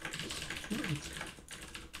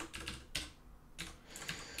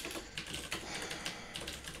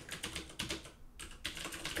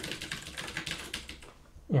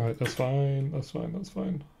 Alright, that's fine, that's fine, that's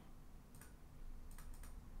fine.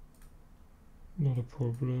 Not a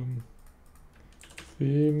problem.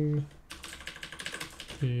 Theme.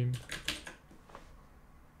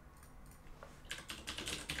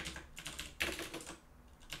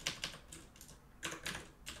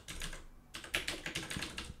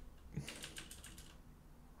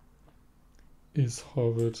 Is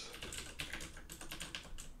Harvard.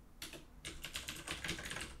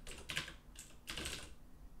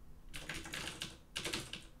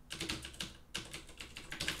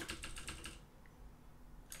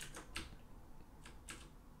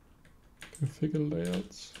 Configure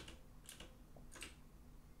layouts.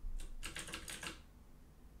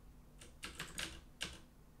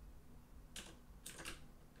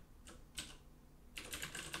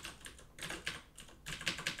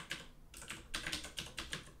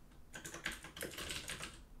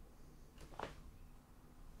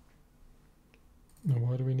 Now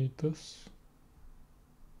why do we need this?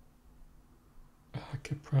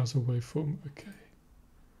 Okay, browser waveform, okay.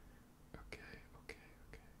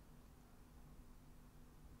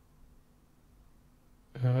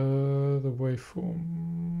 The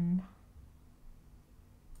waveform.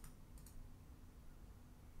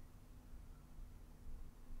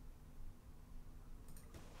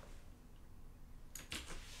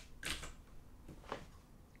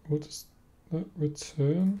 What does that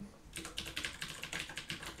return?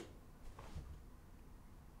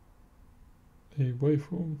 A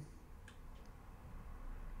waveform.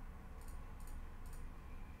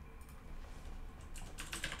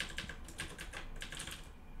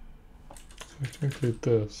 So I have to include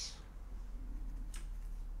this.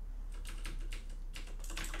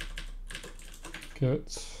 Get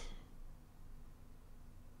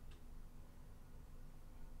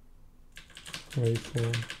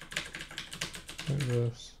waveform like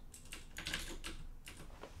this.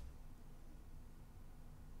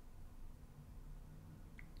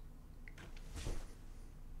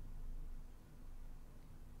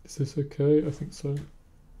 Is this okay? I think so.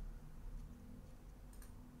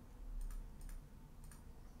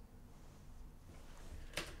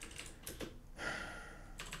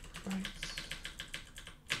 Right.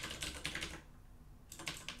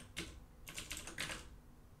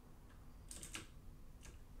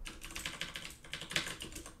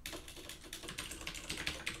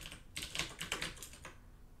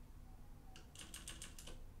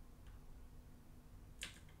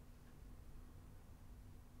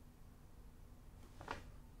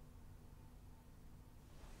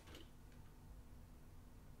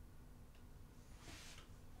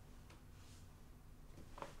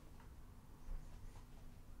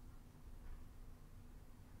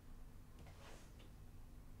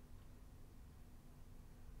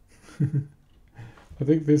 I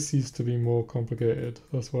think this used to be more complicated.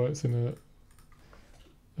 That's why it's in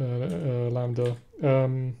a lambda.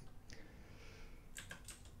 It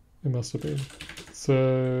must have been.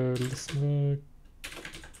 So listener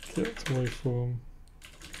get waveform.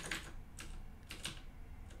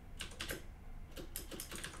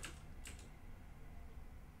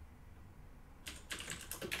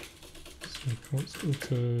 So constant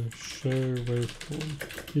to show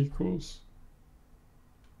waveform equals.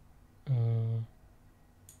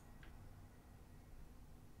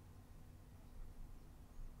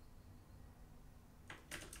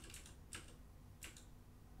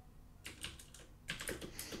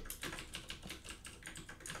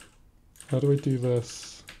 How do we do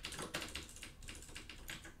this?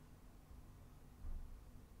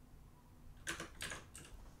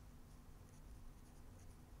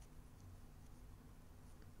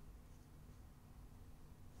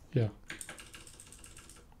 Yeah.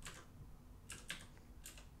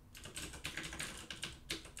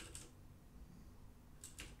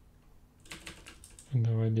 And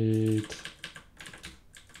now I need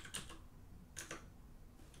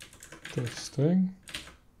this thing.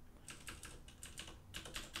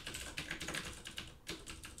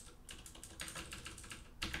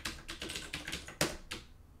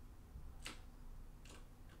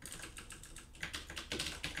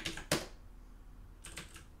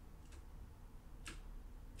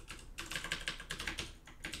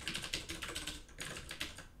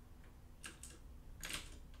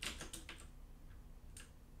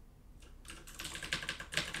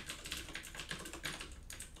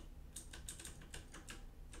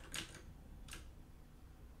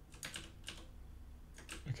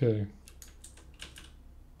 Okay.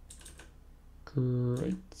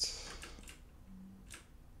 Great.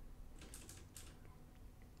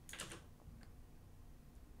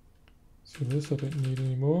 So this I don't need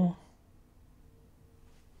anymore.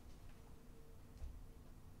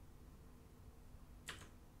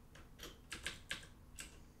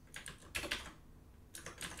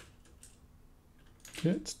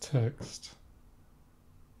 Get text.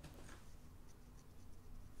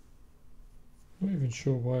 I'm not even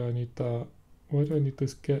sure why I need that. Why do I need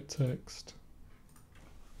this get text?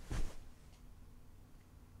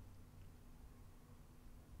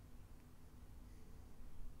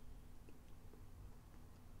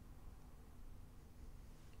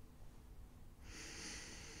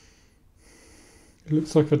 It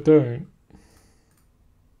looks like I don't.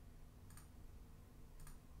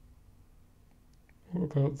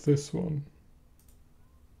 What about this one?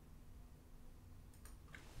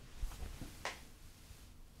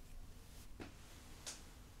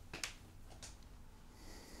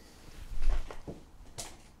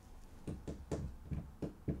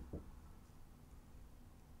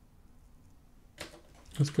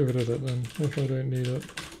 Let's get rid of it then, if I don't need it.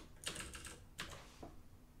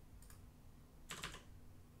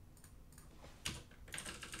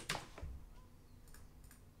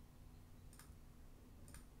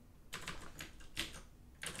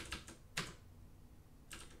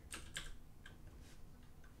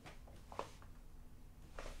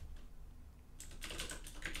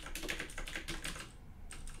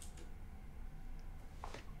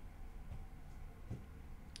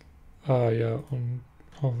 Ah, yeah, on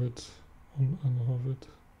Harvard, on Harvard.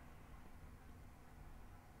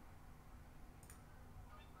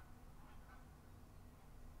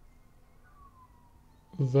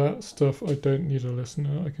 That stuff I don't need a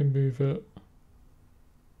listener. I can move it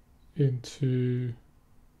into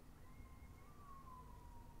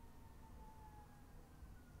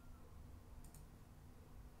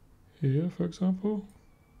here, for example.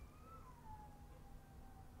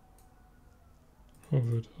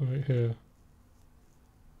 Harvard, right here.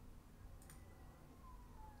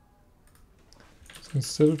 So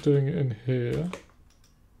instead of doing it in here,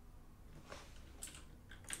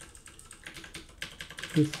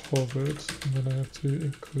 with Harvard, and then I have to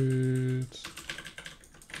include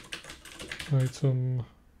item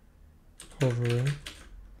hovering.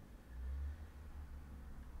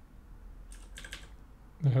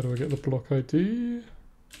 Now how do I get the block ID?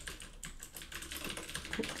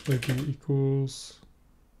 Block ID equals...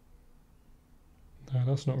 No,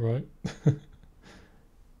 that's not right.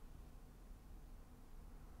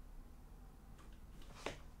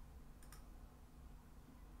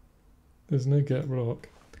 There's no get block.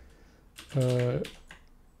 Come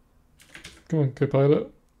on, Copilot.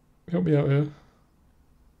 Help me out here.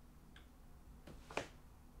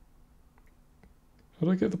 How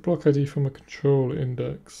do I get the block ID from a control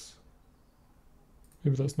index?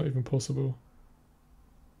 Maybe that's not even possible.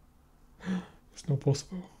 It's not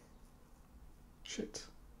possible. Shit.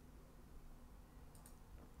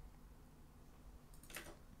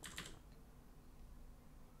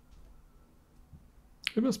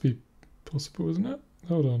 It must be possible, isn't it?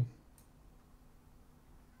 Hold on.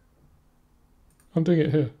 I'm doing it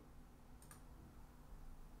here.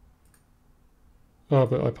 Ah,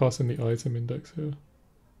 but I pass in the item index here.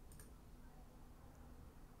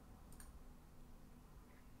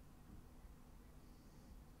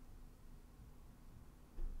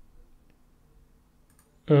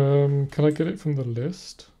 Can I get it from the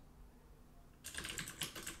list?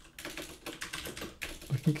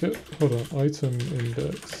 I can get, hold on, item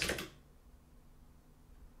index.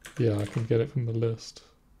 Yeah, I can get it from the list.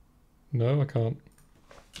 No, I can't.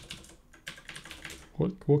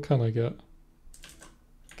 What can I get?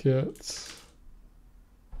 Get.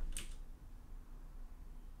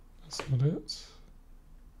 That's not it.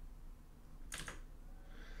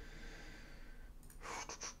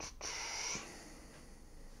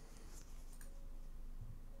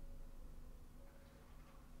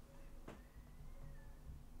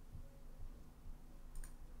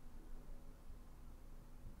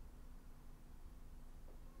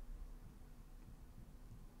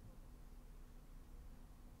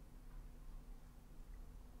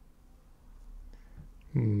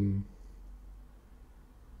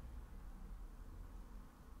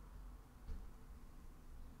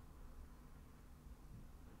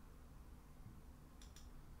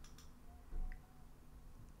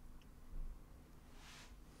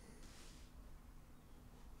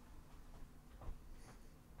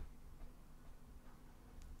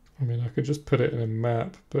 I mean, I could just put it in a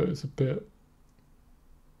map, but it's a bit...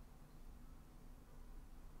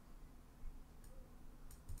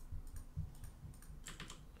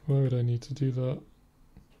 Why would I need to do that?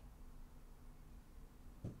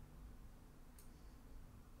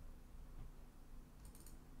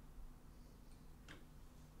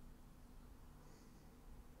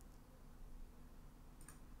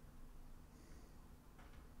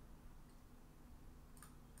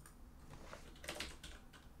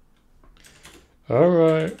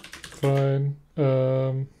 Alright, fine.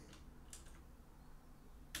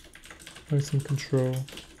 Nice and control.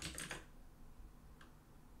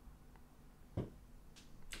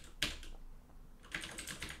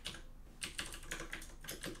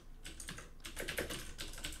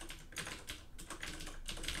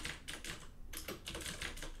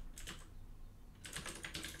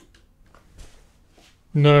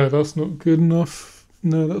 No, that's not good enough.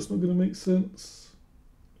 No, that's not going to make sense.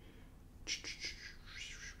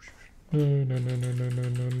 No, no, no, no, no, no,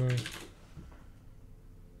 no,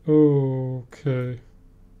 no. Okay.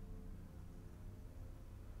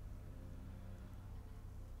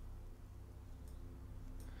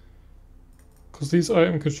 Because these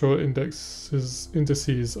item control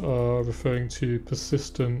indices are referring to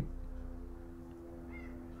persistent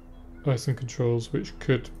item controls which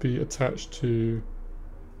could be attached to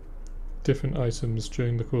different items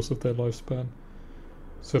during the course of their lifespan.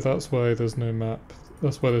 So that's why there's no map.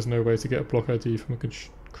 That's why there's no way to get a block ID from a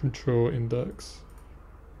control index.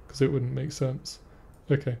 Because it wouldn't make sense.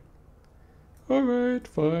 Okay. Alright,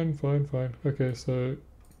 fine, fine, fine. Okay, so...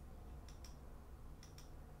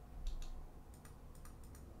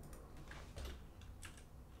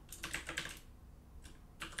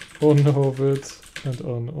 on hovered and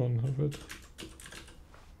on hovered.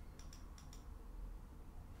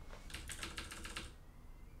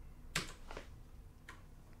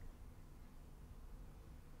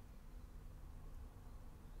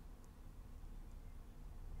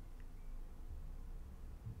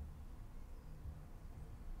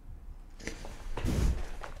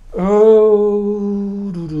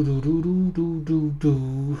 Oh, do do do do do do do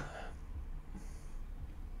do.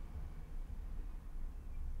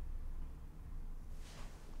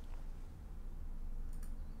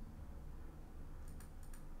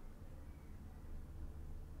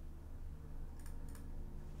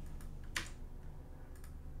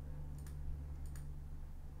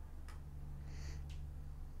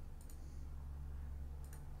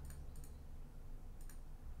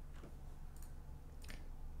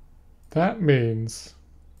 That means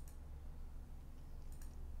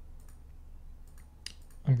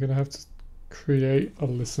I'm going to have to create a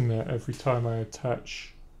listener every time I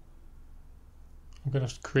attach. I'm going to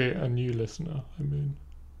have to create a new listener, I mean.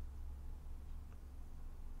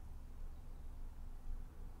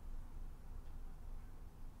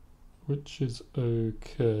 Which is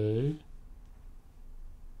okay.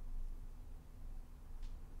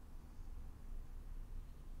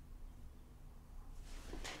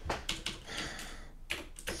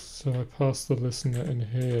 So I pass the listener in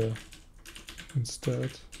here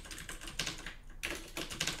instead.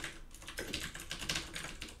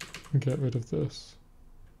 And get rid of this.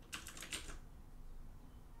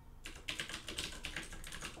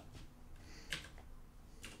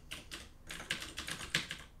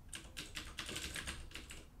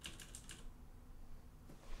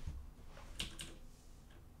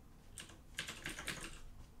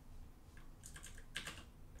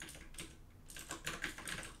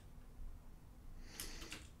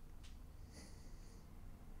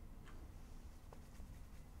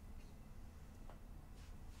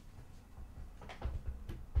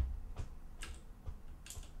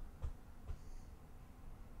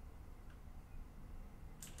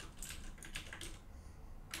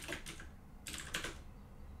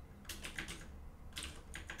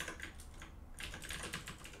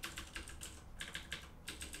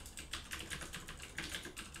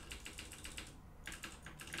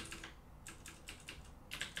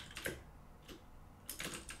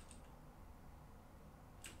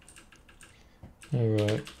 All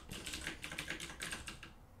right.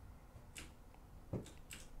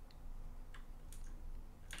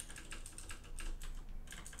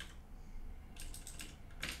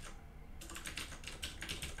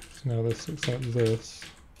 So now this looks like this.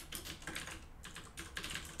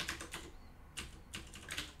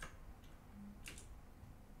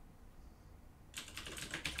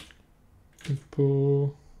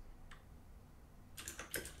 Pull.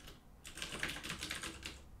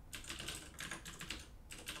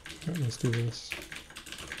 Right, let's do this.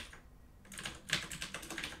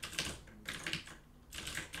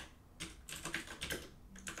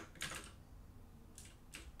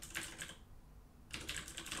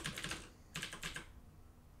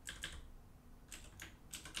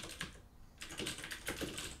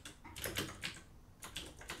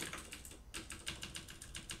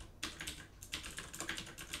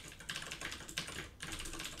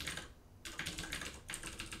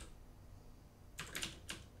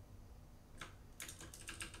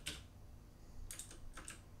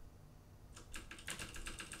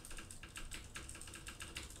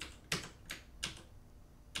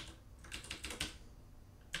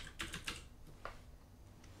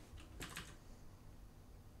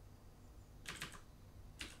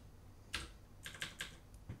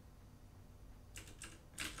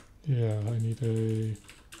 Yeah, I need a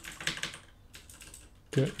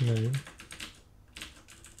get name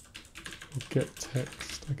or get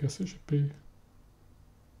text, I guess it should be.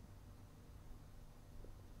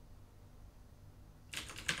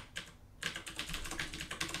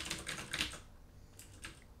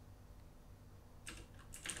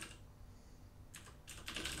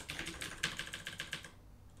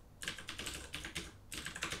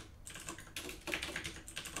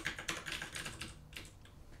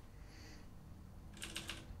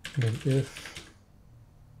 And then if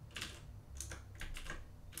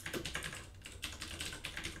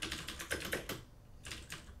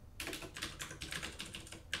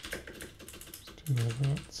do all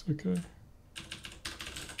that, okay.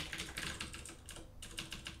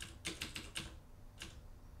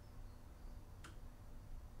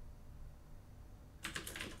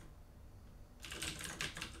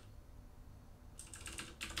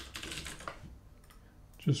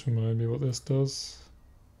 Just remind me what this does.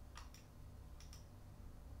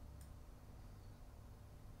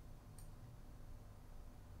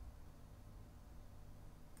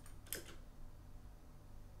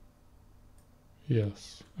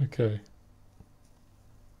 Yes, okay.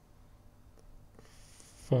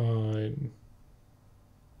 Fine.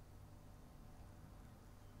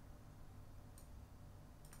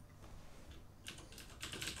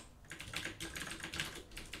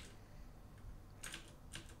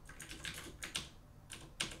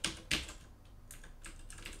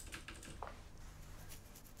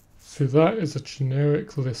 So that is a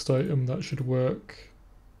generic list item that should work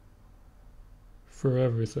for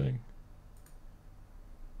everything,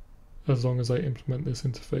 as long as I implement this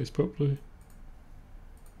interface properly.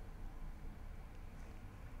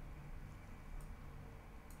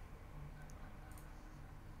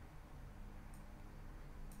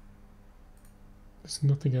 There's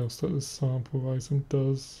nothing else that the sample item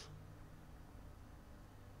does.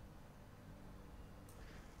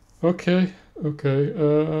 Okay, okay,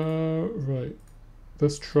 right.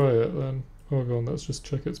 Let's try it then. Hold on, let's just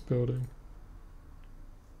check its building.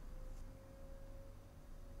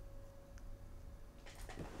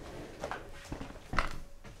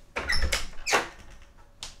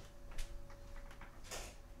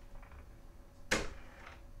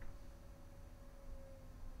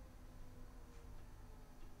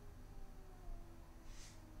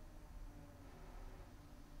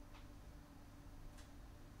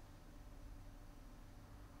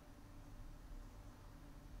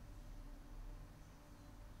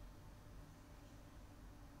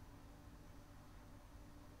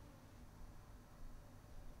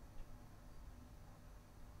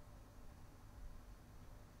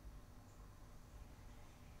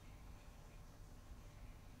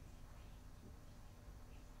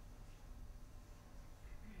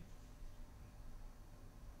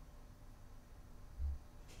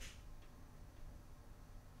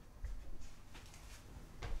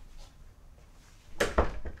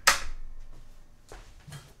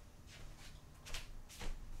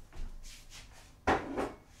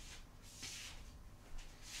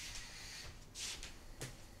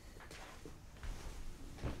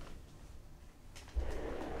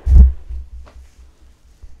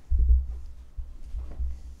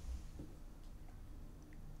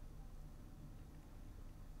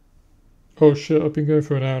 Oh shit, I've been going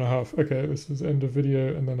for an hour and a half. Okay, this is end of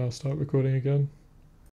video and then I'll start recording again.